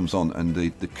road comes on and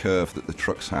the curve that the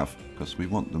trucks have, because we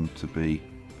want them to be,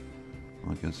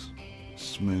 I guess,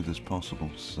 smooth as possible.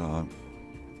 So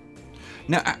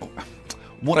now,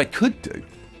 what I could do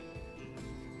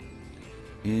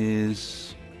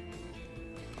is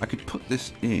I could put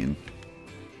this in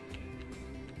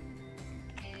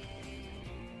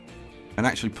and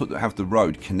actually have the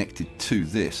road connected to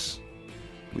this,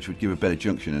 which would give a better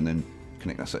junction, and then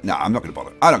connect that. So, no, I'm not going to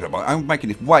bother. I'm not going to bother. I'm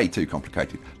making it way too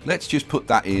complicated. Let's just put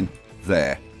that in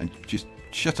there and just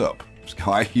shut up,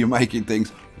 Skye. You're making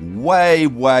things way,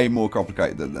 way more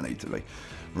complicated than they need to be.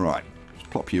 Right,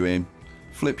 just plop you in,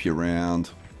 flip you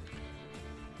around,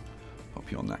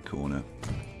 pop you on that corner.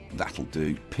 That'll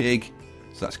do. Pig.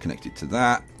 So that's connected to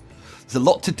that. There's a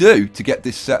lot to do to get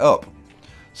this set up.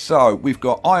 So we've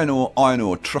got iron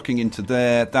ore trucking into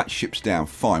there. That ships down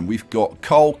fine. We've got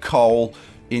coal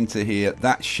into here.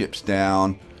 That ships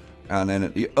down. And then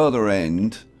at the other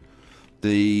end,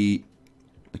 the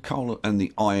coal and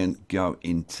the iron go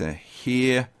into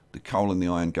here. The coal and the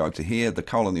iron go to here. The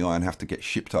coal and the iron have to get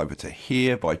shipped over to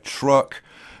here by truck.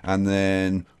 And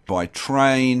then by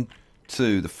train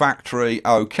to the factory.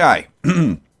 Okay.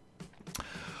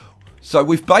 So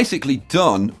we've basically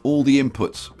done all the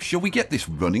inputs. Shall we get this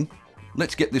running?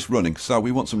 Let's get this running. So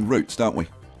we want some routes, don't we?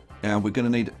 And we're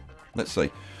going to need, let's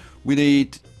see, we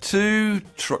need 2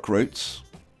 truck routes,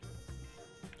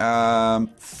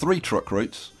 3 truck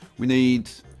routes. We need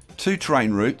 2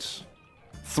 train routes,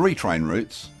 3 train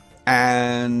routes,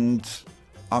 and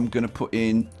I'm going to put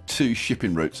in 2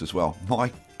 shipping routes as well.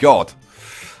 My God.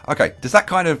 Okay, does that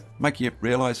kind of make you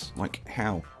realise like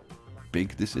how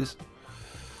big this is?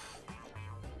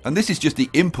 And this is just the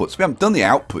inputs. We haven't done the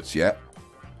outputs yet.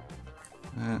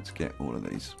 Let's get all of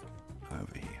these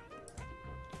over here.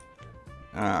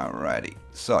 Alrighty.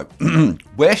 So,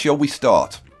 where shall we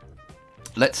start?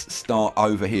 Let's start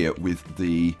over here with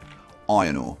the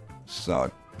iron ore.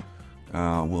 So,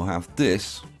 we'll have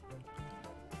this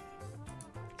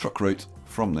truck route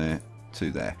from there to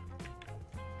there.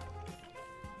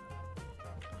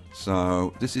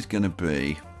 So, this is going to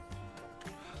be...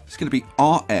 It's going to be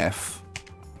RF...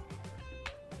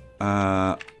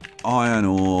 iron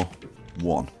ore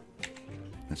 1.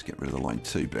 Let's get rid of the line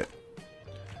 2 bit.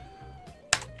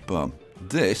 Boom.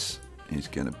 This is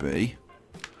going to be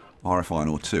RF iron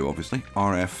ore 2, obviously.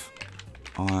 RF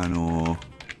iron ore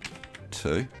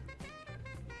 2.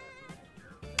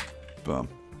 Boom.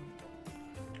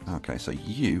 Okay, so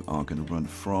you are going to run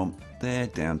from there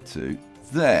down to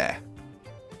there.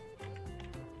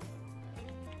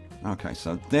 Okay,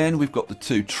 so then we've got the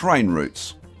 2 train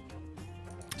routes.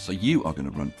 So you are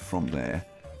going to run from there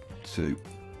to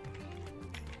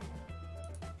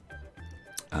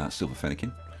Silver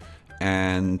Fennekin.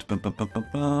 And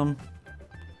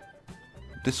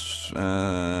this,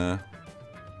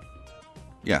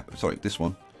 yeah, sorry, this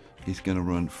one is going to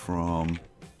run from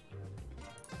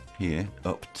here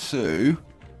up to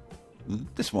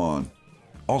this one,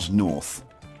 Oz North.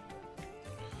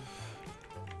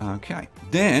 Okay,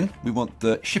 then we want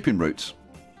the shipping routes.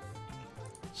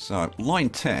 So, line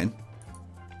 10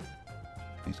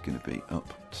 is going to be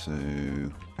up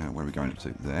to, where are we going up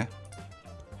to? There.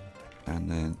 And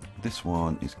then this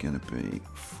one is going to be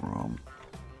from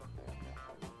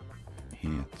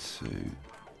here to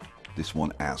this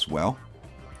one as well.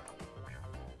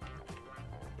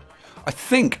 I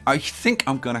think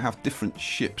I'm going to have different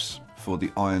ships for the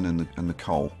iron and the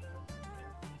coal.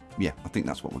 Yeah, I think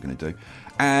that's what we're going to do.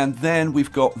 And then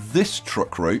we've got this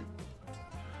truck route.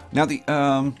 Now the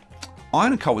iron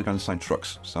and coal are going to the same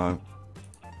trucks, so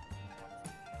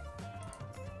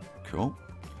cool.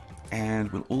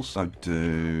 And we'll also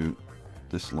do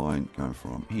this line going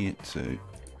from here to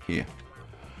here.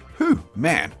 Whew,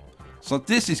 man! So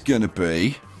this is going to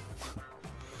be.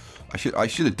 I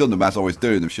should have done them as I was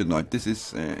doing them, shouldn't I? This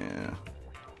is.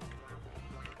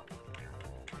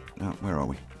 Where are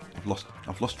we?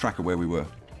 I've lost track of where we were.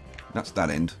 That's that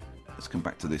end. Let's come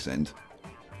back to this end.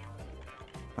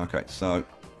 Okay, so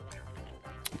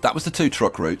that was the 2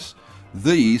 truck routes.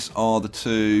 These are the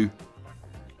 2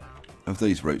 of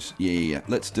these routes. Yeah.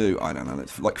 Let's do, I don't know,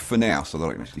 let's, like for now, so that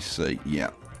I can actually see.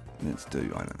 Yeah, let's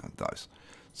do, I don't know, those.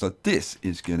 So this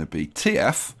is going to be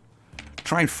TF,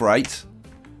 train freight.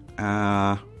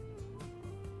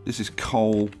 This is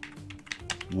coal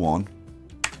 1.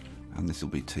 And this will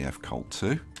be TF coal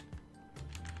 2.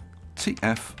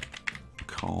 TF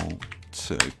coal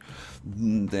 2.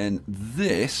 Then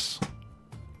this,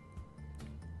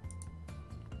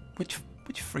 which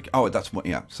freak? Oh, that's what.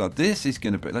 Yeah. So this is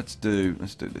going to be. Let's do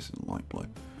this in light blue.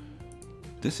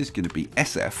 This is going to be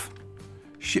SF,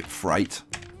 ship freight,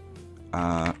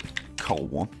 coal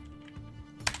 1,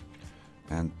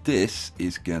 and this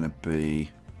is going to be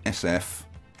SF,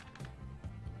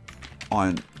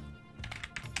 iron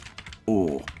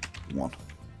ore 1.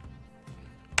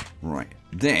 Right.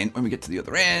 Then, when we get to the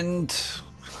other end...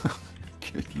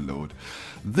 Good lord.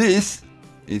 This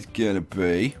is going to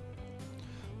be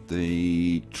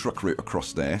the truck route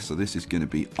across there. So this is going to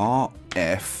be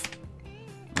RF...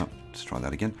 Oh, let's try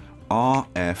that again.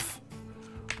 RF,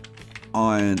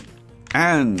 iron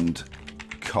and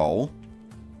coal.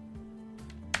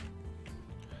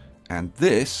 And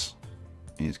this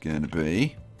is going to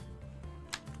be...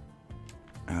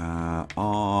 no,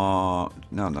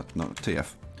 not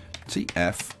TF.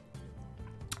 TF...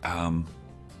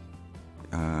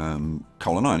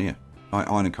 coal and iron, yeah.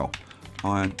 Iron and coal.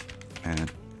 Iron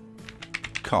and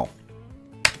coal.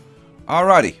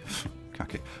 Alrighty.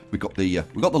 Okay. We got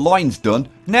the lines done.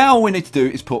 Now all we need to do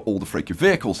is put all the freaking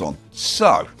vehicles on.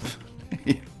 So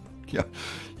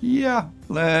yeah,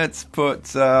 let's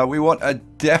put we want a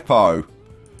depot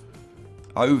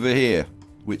over here,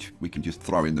 which we can just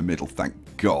throw in the middle, thank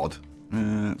God.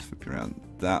 Let's flip you around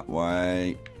that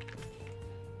way.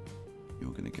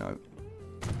 You're gonna go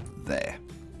there.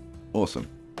 Awesome.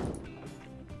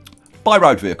 By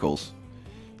road vehicles.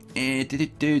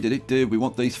 We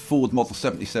want these Ford Model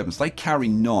 77s. They carry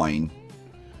 9.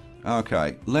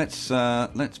 Okay, let's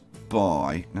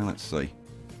buy. Now let's see.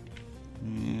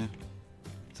 Yeah,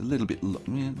 it's a little bit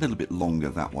longer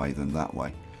that way than that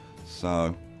way.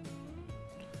 So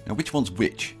now, which one's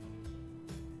which?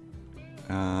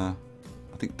 I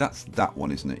think that's that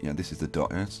one, isn't it? Yeah, this is the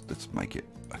dot. Let's make it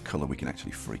a colour we can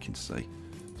actually freaking see.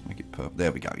 Let's make it purple.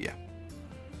 There we go. Yeah.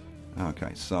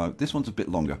 Okay, so this one's a bit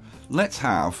longer. Let's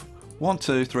have 1,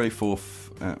 2, 3, 4,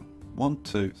 1,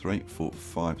 2, 3, 4,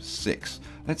 5, 6.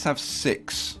 Let's have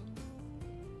 6,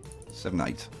 7,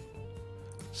 8.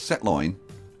 Set line,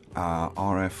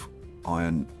 RF,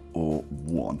 iron ore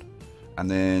 1.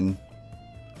 And then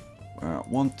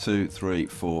 1, 2, 3,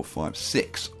 4, 5,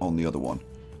 6 on the other one.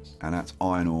 And that's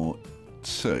iron ore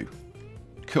 2.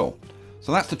 Cool.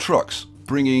 So that's the trucks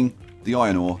bringing the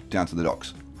iron ore down to the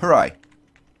docks. Hooray!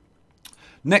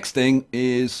 Next thing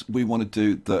is we want to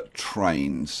do the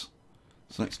trains.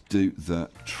 So let's do the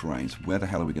trains. Where the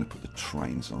hell are we going to put the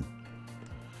trains on?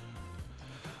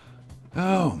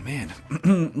 Oh man.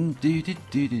 And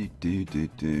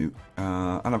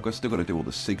I've still got to do all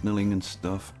the signalling and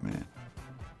stuff. Man.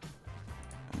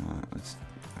 Let's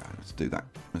do that.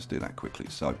 Let's do that quickly.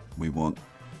 So we want.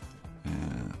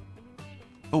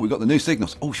 Oh, we got the new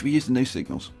signals. Oh, should we use the new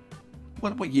signals?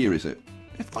 What year is it?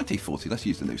 It's 1940. Let's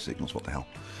use the new signals. What the hell?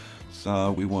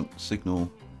 So we want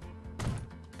signal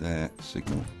there,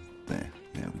 signal there.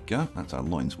 There we go. That's our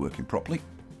lines working properly.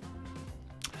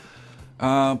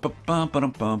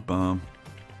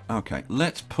 Okay,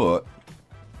 let's put.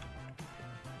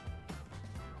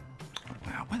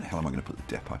 Wow, where the hell am I going to put the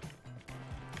depot?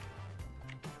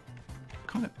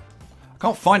 I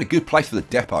can't find a good place for the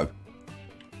depot.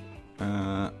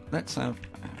 Let's have.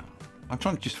 I'm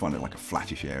trying to just find it like a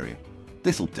flattish area.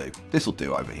 This'll do. This'll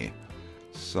do over here.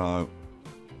 So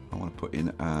I want to put in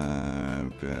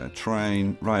a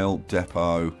train, rail,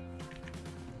 depot.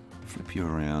 Flip you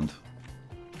around.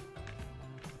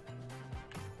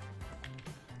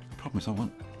 The problem is I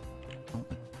want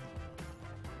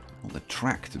the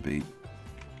track to be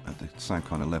at the same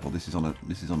kind of level. This is on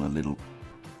a little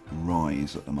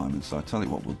rise at the moment. So I tell you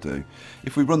what we'll do.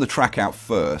 If we run the track out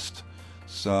first,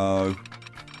 so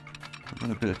I'll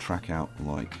run a bit of track out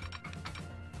like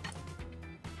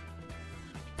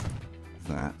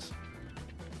that.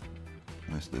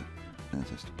 There's the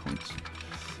points,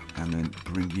 and then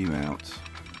bring you out.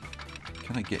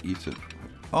 Can I get you to?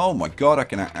 Oh my God! I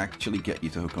can actually get you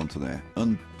to hook onto there.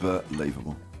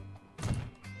 Unbelievable.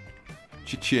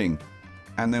 Cha-ching!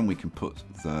 And then we can put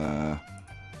the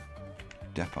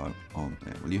depot on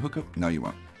there. Will you hook up? No, you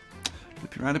won't.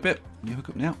 Flip you around a bit. Will you hook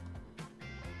up now?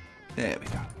 There we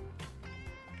go.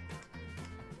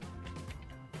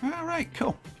 All right,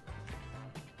 cool.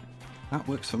 That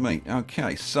works for me.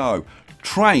 Okay, so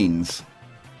trains.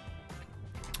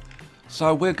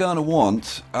 So we're going to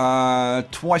want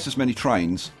twice as many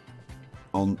trains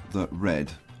on the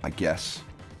red, I guess.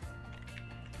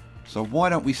 So why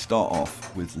don't we start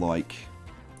off with like...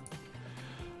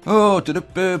 Oh,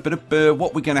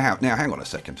 what we're going to have... Now, hang on a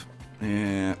second.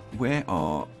 Where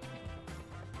are...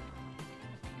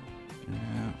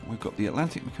 we've got the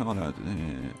Atlantic Mikado.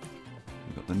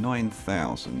 We've got the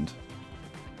 9,000.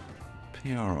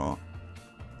 PRR.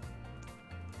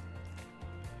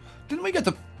 Didn't we get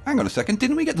the... Hang on a second.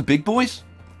 Didn't we get the big boys?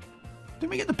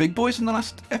 Didn't we get the big boys in the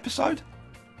last episode?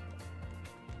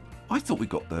 I thought we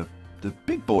got the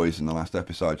big boys in the last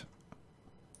episode.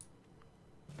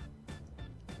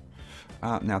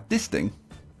 Now this thing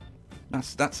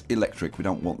That's electric. We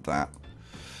don't want that.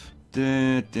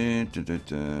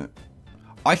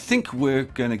 I think we're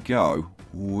going to go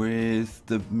with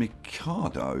the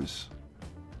Mikados.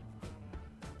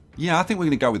 Yeah, I think we're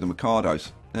going to go with the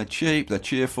Mikados. They're cheap, they're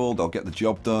cheerful, they'll get the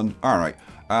job done. Alright,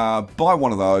 buy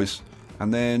one of those.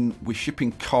 And then we're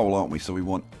shipping coal, aren't we? So we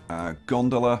want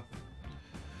gondola.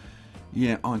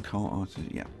 Yeah, iron coal.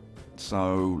 Yeah.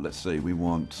 So let's see, we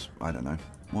want, I don't know,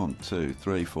 1, 2,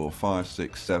 3, 4, 5,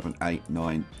 6, 7, 8,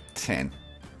 9, 10.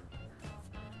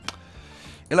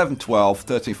 11, 12,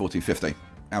 13, 14, 15.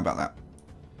 How about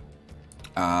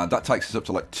that? That takes us up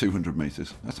to like 200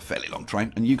 meters. That's a fairly long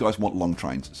train. And you guys want long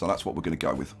trains, so that's what we're going to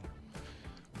go with.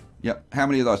 Yep. How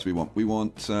many of those do we want? We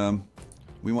want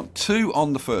 2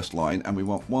 on the first line, and we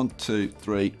want 1, 2,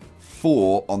 3,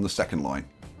 4 on the second line.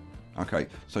 Okay.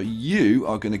 So you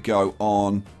are going to go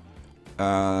on.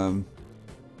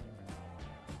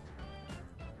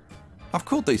 I've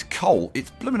called these coal.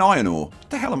 It's blooming iron ore. What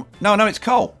the hell am? No, it's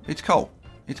coal. It's coal.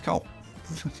 It's coal.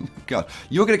 God,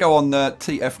 you're going to go on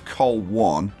TF Coal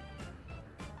 1.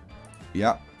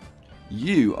 Yeah.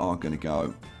 You are going to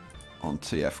go on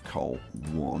TF Coal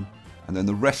 1. And then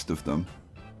the rest of them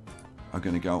are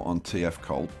going to go on TF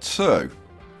Coal 2.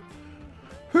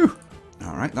 Whew.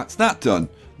 Alright, that's that done.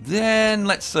 Then,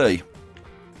 let's see.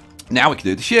 Now we can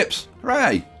do the ships.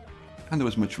 Hooray! And there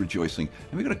was much rejoicing.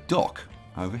 And we've got a dock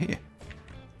over here.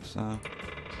 So...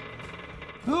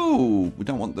 oh, we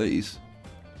don't want these.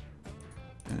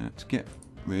 Let's get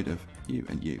rid of you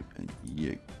and you and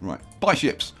you. Right, buy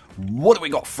ships. What do we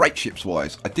got freight ships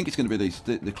wise? I think it's going to be these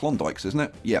the Klondikes, isn't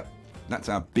it? Yeah, that's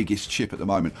our biggest ship at the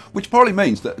moment. Which probably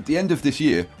means that at the end of this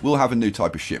year, we'll have a new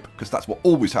type of ship. Because that's what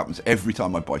always happens every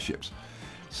time I buy ships.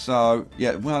 So,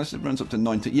 yeah, well, this runs up to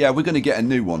 90. Yeah, we're going to get a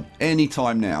new one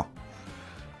anytime now.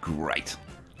 Great.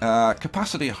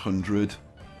 Capacity 100.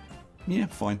 Yeah,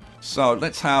 fine. So,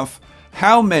 let's have...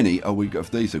 how many of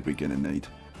these are we going to need?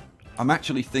 I'm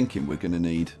actually thinking we're going to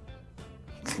need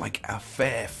like a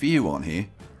fair few on here.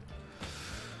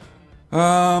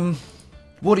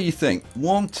 What do you think?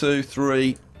 1, 2,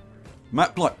 3.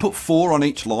 Like put 4 on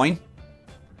each line.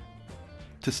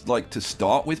 To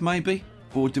start with, maybe,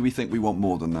 or do we think we want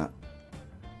more than that?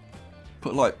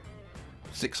 Put like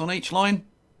 6 on each line.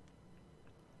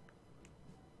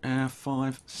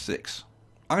 5, 6.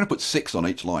 I'm going to put 6 on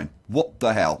each line. What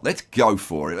the hell? Let's go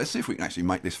for it. Let's see if we can actually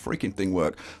make this freaking thing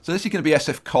work. So this is going to be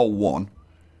SF Coal 1.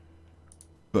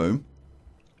 Boom.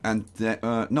 And then,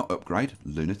 not upgrade.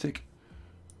 Lunatic.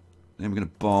 Then we're going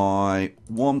to buy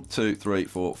 1, 2, 3,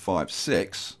 4, 5,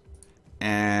 6.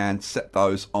 And set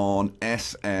those on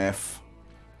SF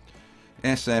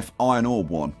Iron Ore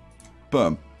 1.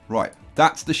 Boom. Right.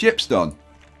 That's the ship's done.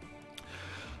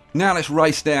 Now let's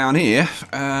race down here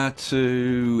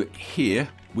to here.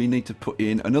 We need to put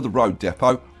in another road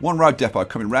depot. One road depot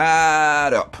coming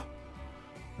right up.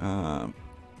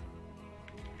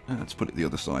 Let's put it the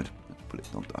other side. Let's put it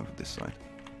on over this side.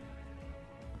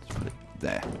 Let's put it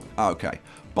there. Okay.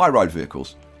 Buy road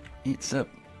vehicles. It's a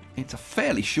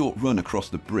fairly short run across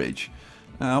the bridge.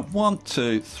 1,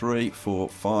 2, 3, 4,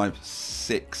 5,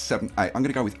 6, 7, 8. I'm going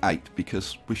to go with 8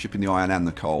 because we're shipping the iron and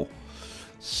the coal.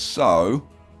 So...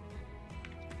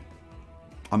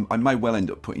 I may well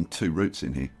end up putting 2 routes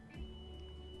in here.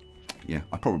 Yeah,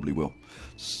 I probably will.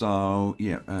 So,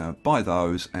 yeah, buy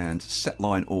those and set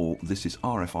line all. This is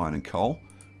RF iron and coal.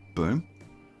 Boom.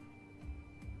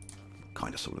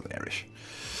 Kind of sort of there-ish.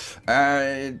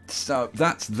 So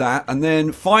that's that. And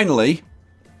then finally,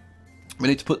 we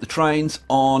need to put the trains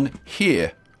on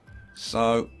here.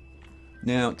 So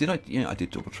now, did I? Yeah, I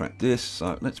did double track this.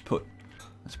 So let's put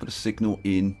a signal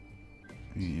in.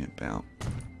 Yeah, about.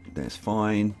 There's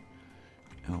fine.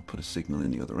 I'll put a signal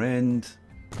in the other end.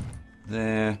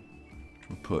 There.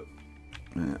 We'll put,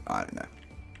 I don't know,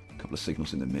 a couple of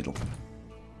signals in the middle.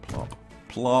 Plop.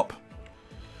 Plop.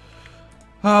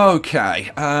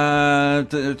 Okay.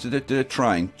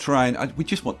 Train. We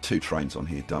just want 2 trains on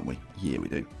here, don't we? Yeah, we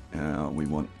do. We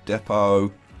want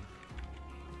depot.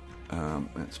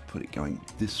 Let's put it going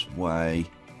this way.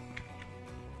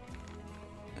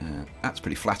 That's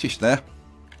pretty flattish there.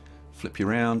 Flip you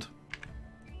around,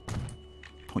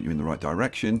 point you in the right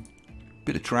direction,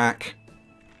 bit of track.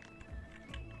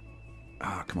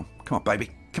 Ah, come on,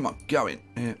 baby, come on, go in.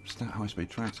 Yeah, start high-speed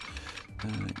tracks.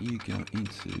 You go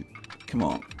into, come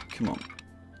on.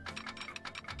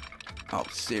 Oh,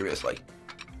 seriously.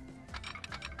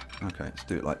 Okay, let's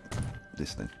do it like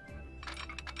this then.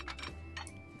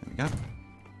 There we go.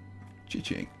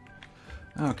 Cha-ching.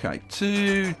 Okay,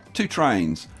 two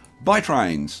trains. Buy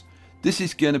trains. This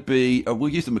is going to be, we'll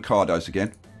use the Mikados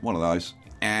again, one of those.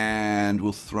 And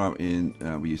we'll throw in,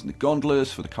 we're using the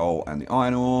gondolas for the coal and the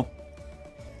iron ore.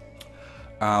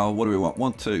 What do we want?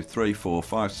 1, 2, 3, 4,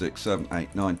 5, 6, 7,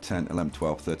 8, 9, 10, 11,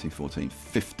 12, 13, 14,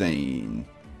 15.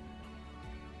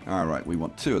 Alright, we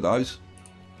want 2 of those.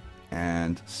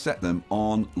 And set them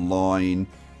on line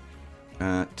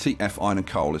TF iron and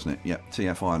coal, isn't it? Yep,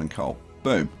 TF iron and coal.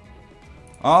 Boom.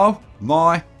 Oh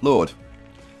my lord.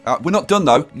 We're not done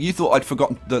though. You thought I'd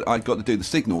forgotten that I'd got to do the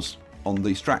signals on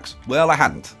these tracks. Well, I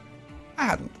hadn't.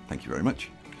 Thank you very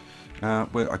much.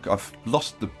 I've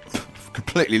lost the...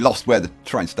 completely lost where the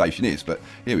train station is, but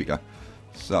here we go.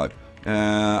 So,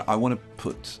 I want to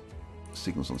put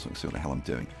signals on so I can see what the hell I'm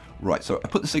doing. Right, so I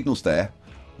put the signals there.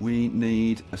 We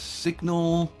need a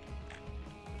signal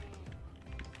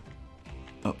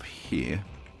up here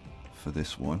for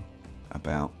this one.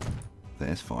 About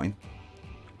there's fine.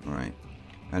 Right.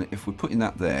 And if we're putting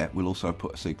that there, we'll also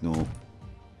put a signal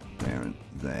there and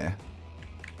there.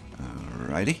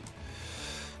 Alrighty.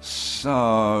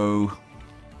 So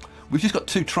we've just got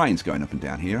 2 trains going up and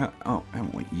down here. Oh,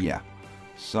 haven't we? Yeah.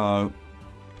 So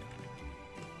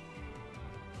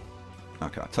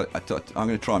okay, I'm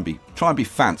going to try and be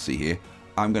fancy here.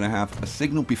 I'm going to have a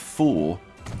signal before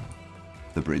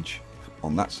the bridge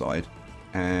on that side,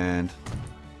 and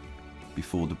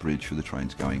before the bridge for the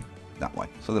trains going that way.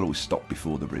 So they'll always stop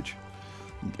before the bridge.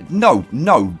 No,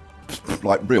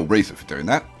 like real reason for doing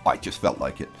that. I just felt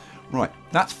like it. Right,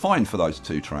 that's fine for those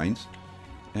 2 trains.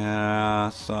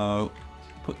 So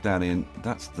put that in.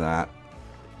 That's that.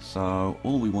 So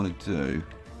all we want to do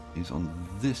is on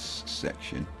this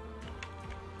section,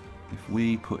 if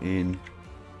we put in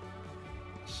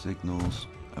signals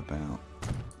about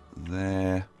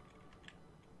there,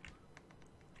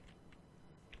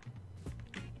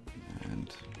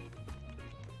 and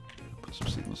put some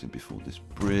signals in before this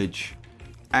bridge,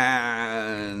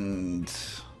 and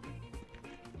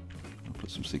I'll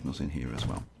put some signals in here as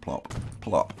well. Plop,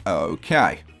 plop.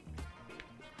 Okay.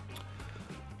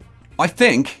 I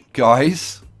think,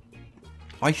 guys,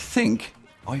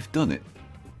 I've done it.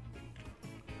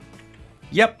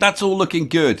 Yep, that's all looking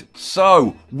good.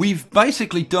 So, we've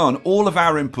basically done all of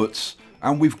our inputs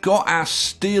and we've got our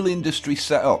steel industry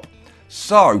set up.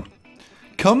 So,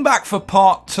 come back for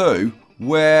part 2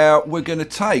 where we're going to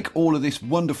take all of this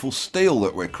wonderful steel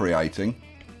that we're creating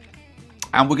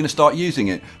and we're going to start using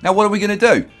it. Now, what are we going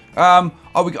to do? Are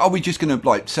we just going to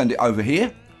like send it over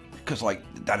here? Because like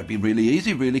that'd be really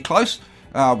easy, really close.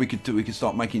 We could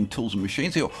start making tools and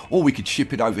machines here, or we could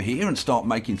ship it over here and start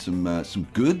making some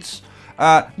goods.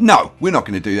 No, we're not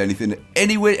going to do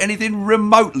anything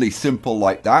remotely simple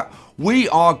like that. We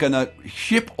are going to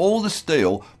ship all the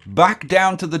steel back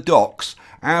down to the docks,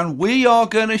 and we are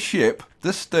going to ship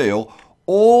the steel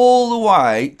all the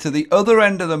way to the other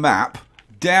end of the map,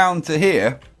 down to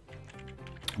here,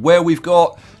 where we've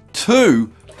got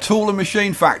 2 tool and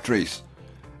machine factories.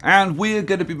 And we're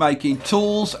going to be making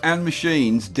tools and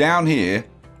machines down here,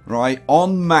 right,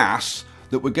 en masse,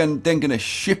 that we're then going to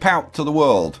ship out to the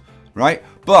world, right?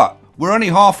 But we're only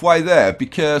halfway there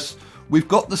because we've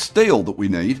got the steel that we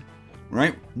need,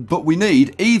 right? But we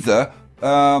need either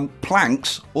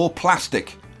planks or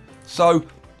plastic. So,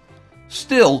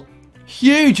 still,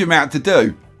 huge amount to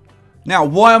do. Now,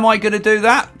 why am I going to do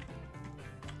that?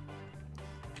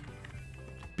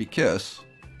 Because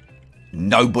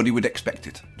nobody would expect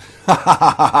it. All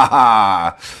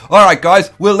right,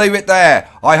 guys, we'll leave it there.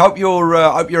 I hope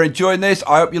you're enjoying this.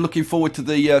 I hope you're looking forward to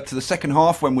the second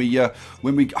half when we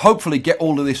hopefully get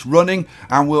all of this running.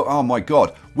 And we'll, oh my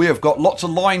God, we have got lots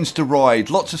of lines to ride,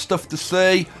 lots of stuff to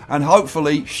see, and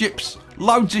hopefully ships,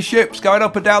 loads of ships going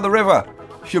up and down the river.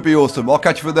 Should be awesome. I'll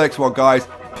catch you for the next one, guys.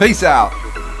 Peace out.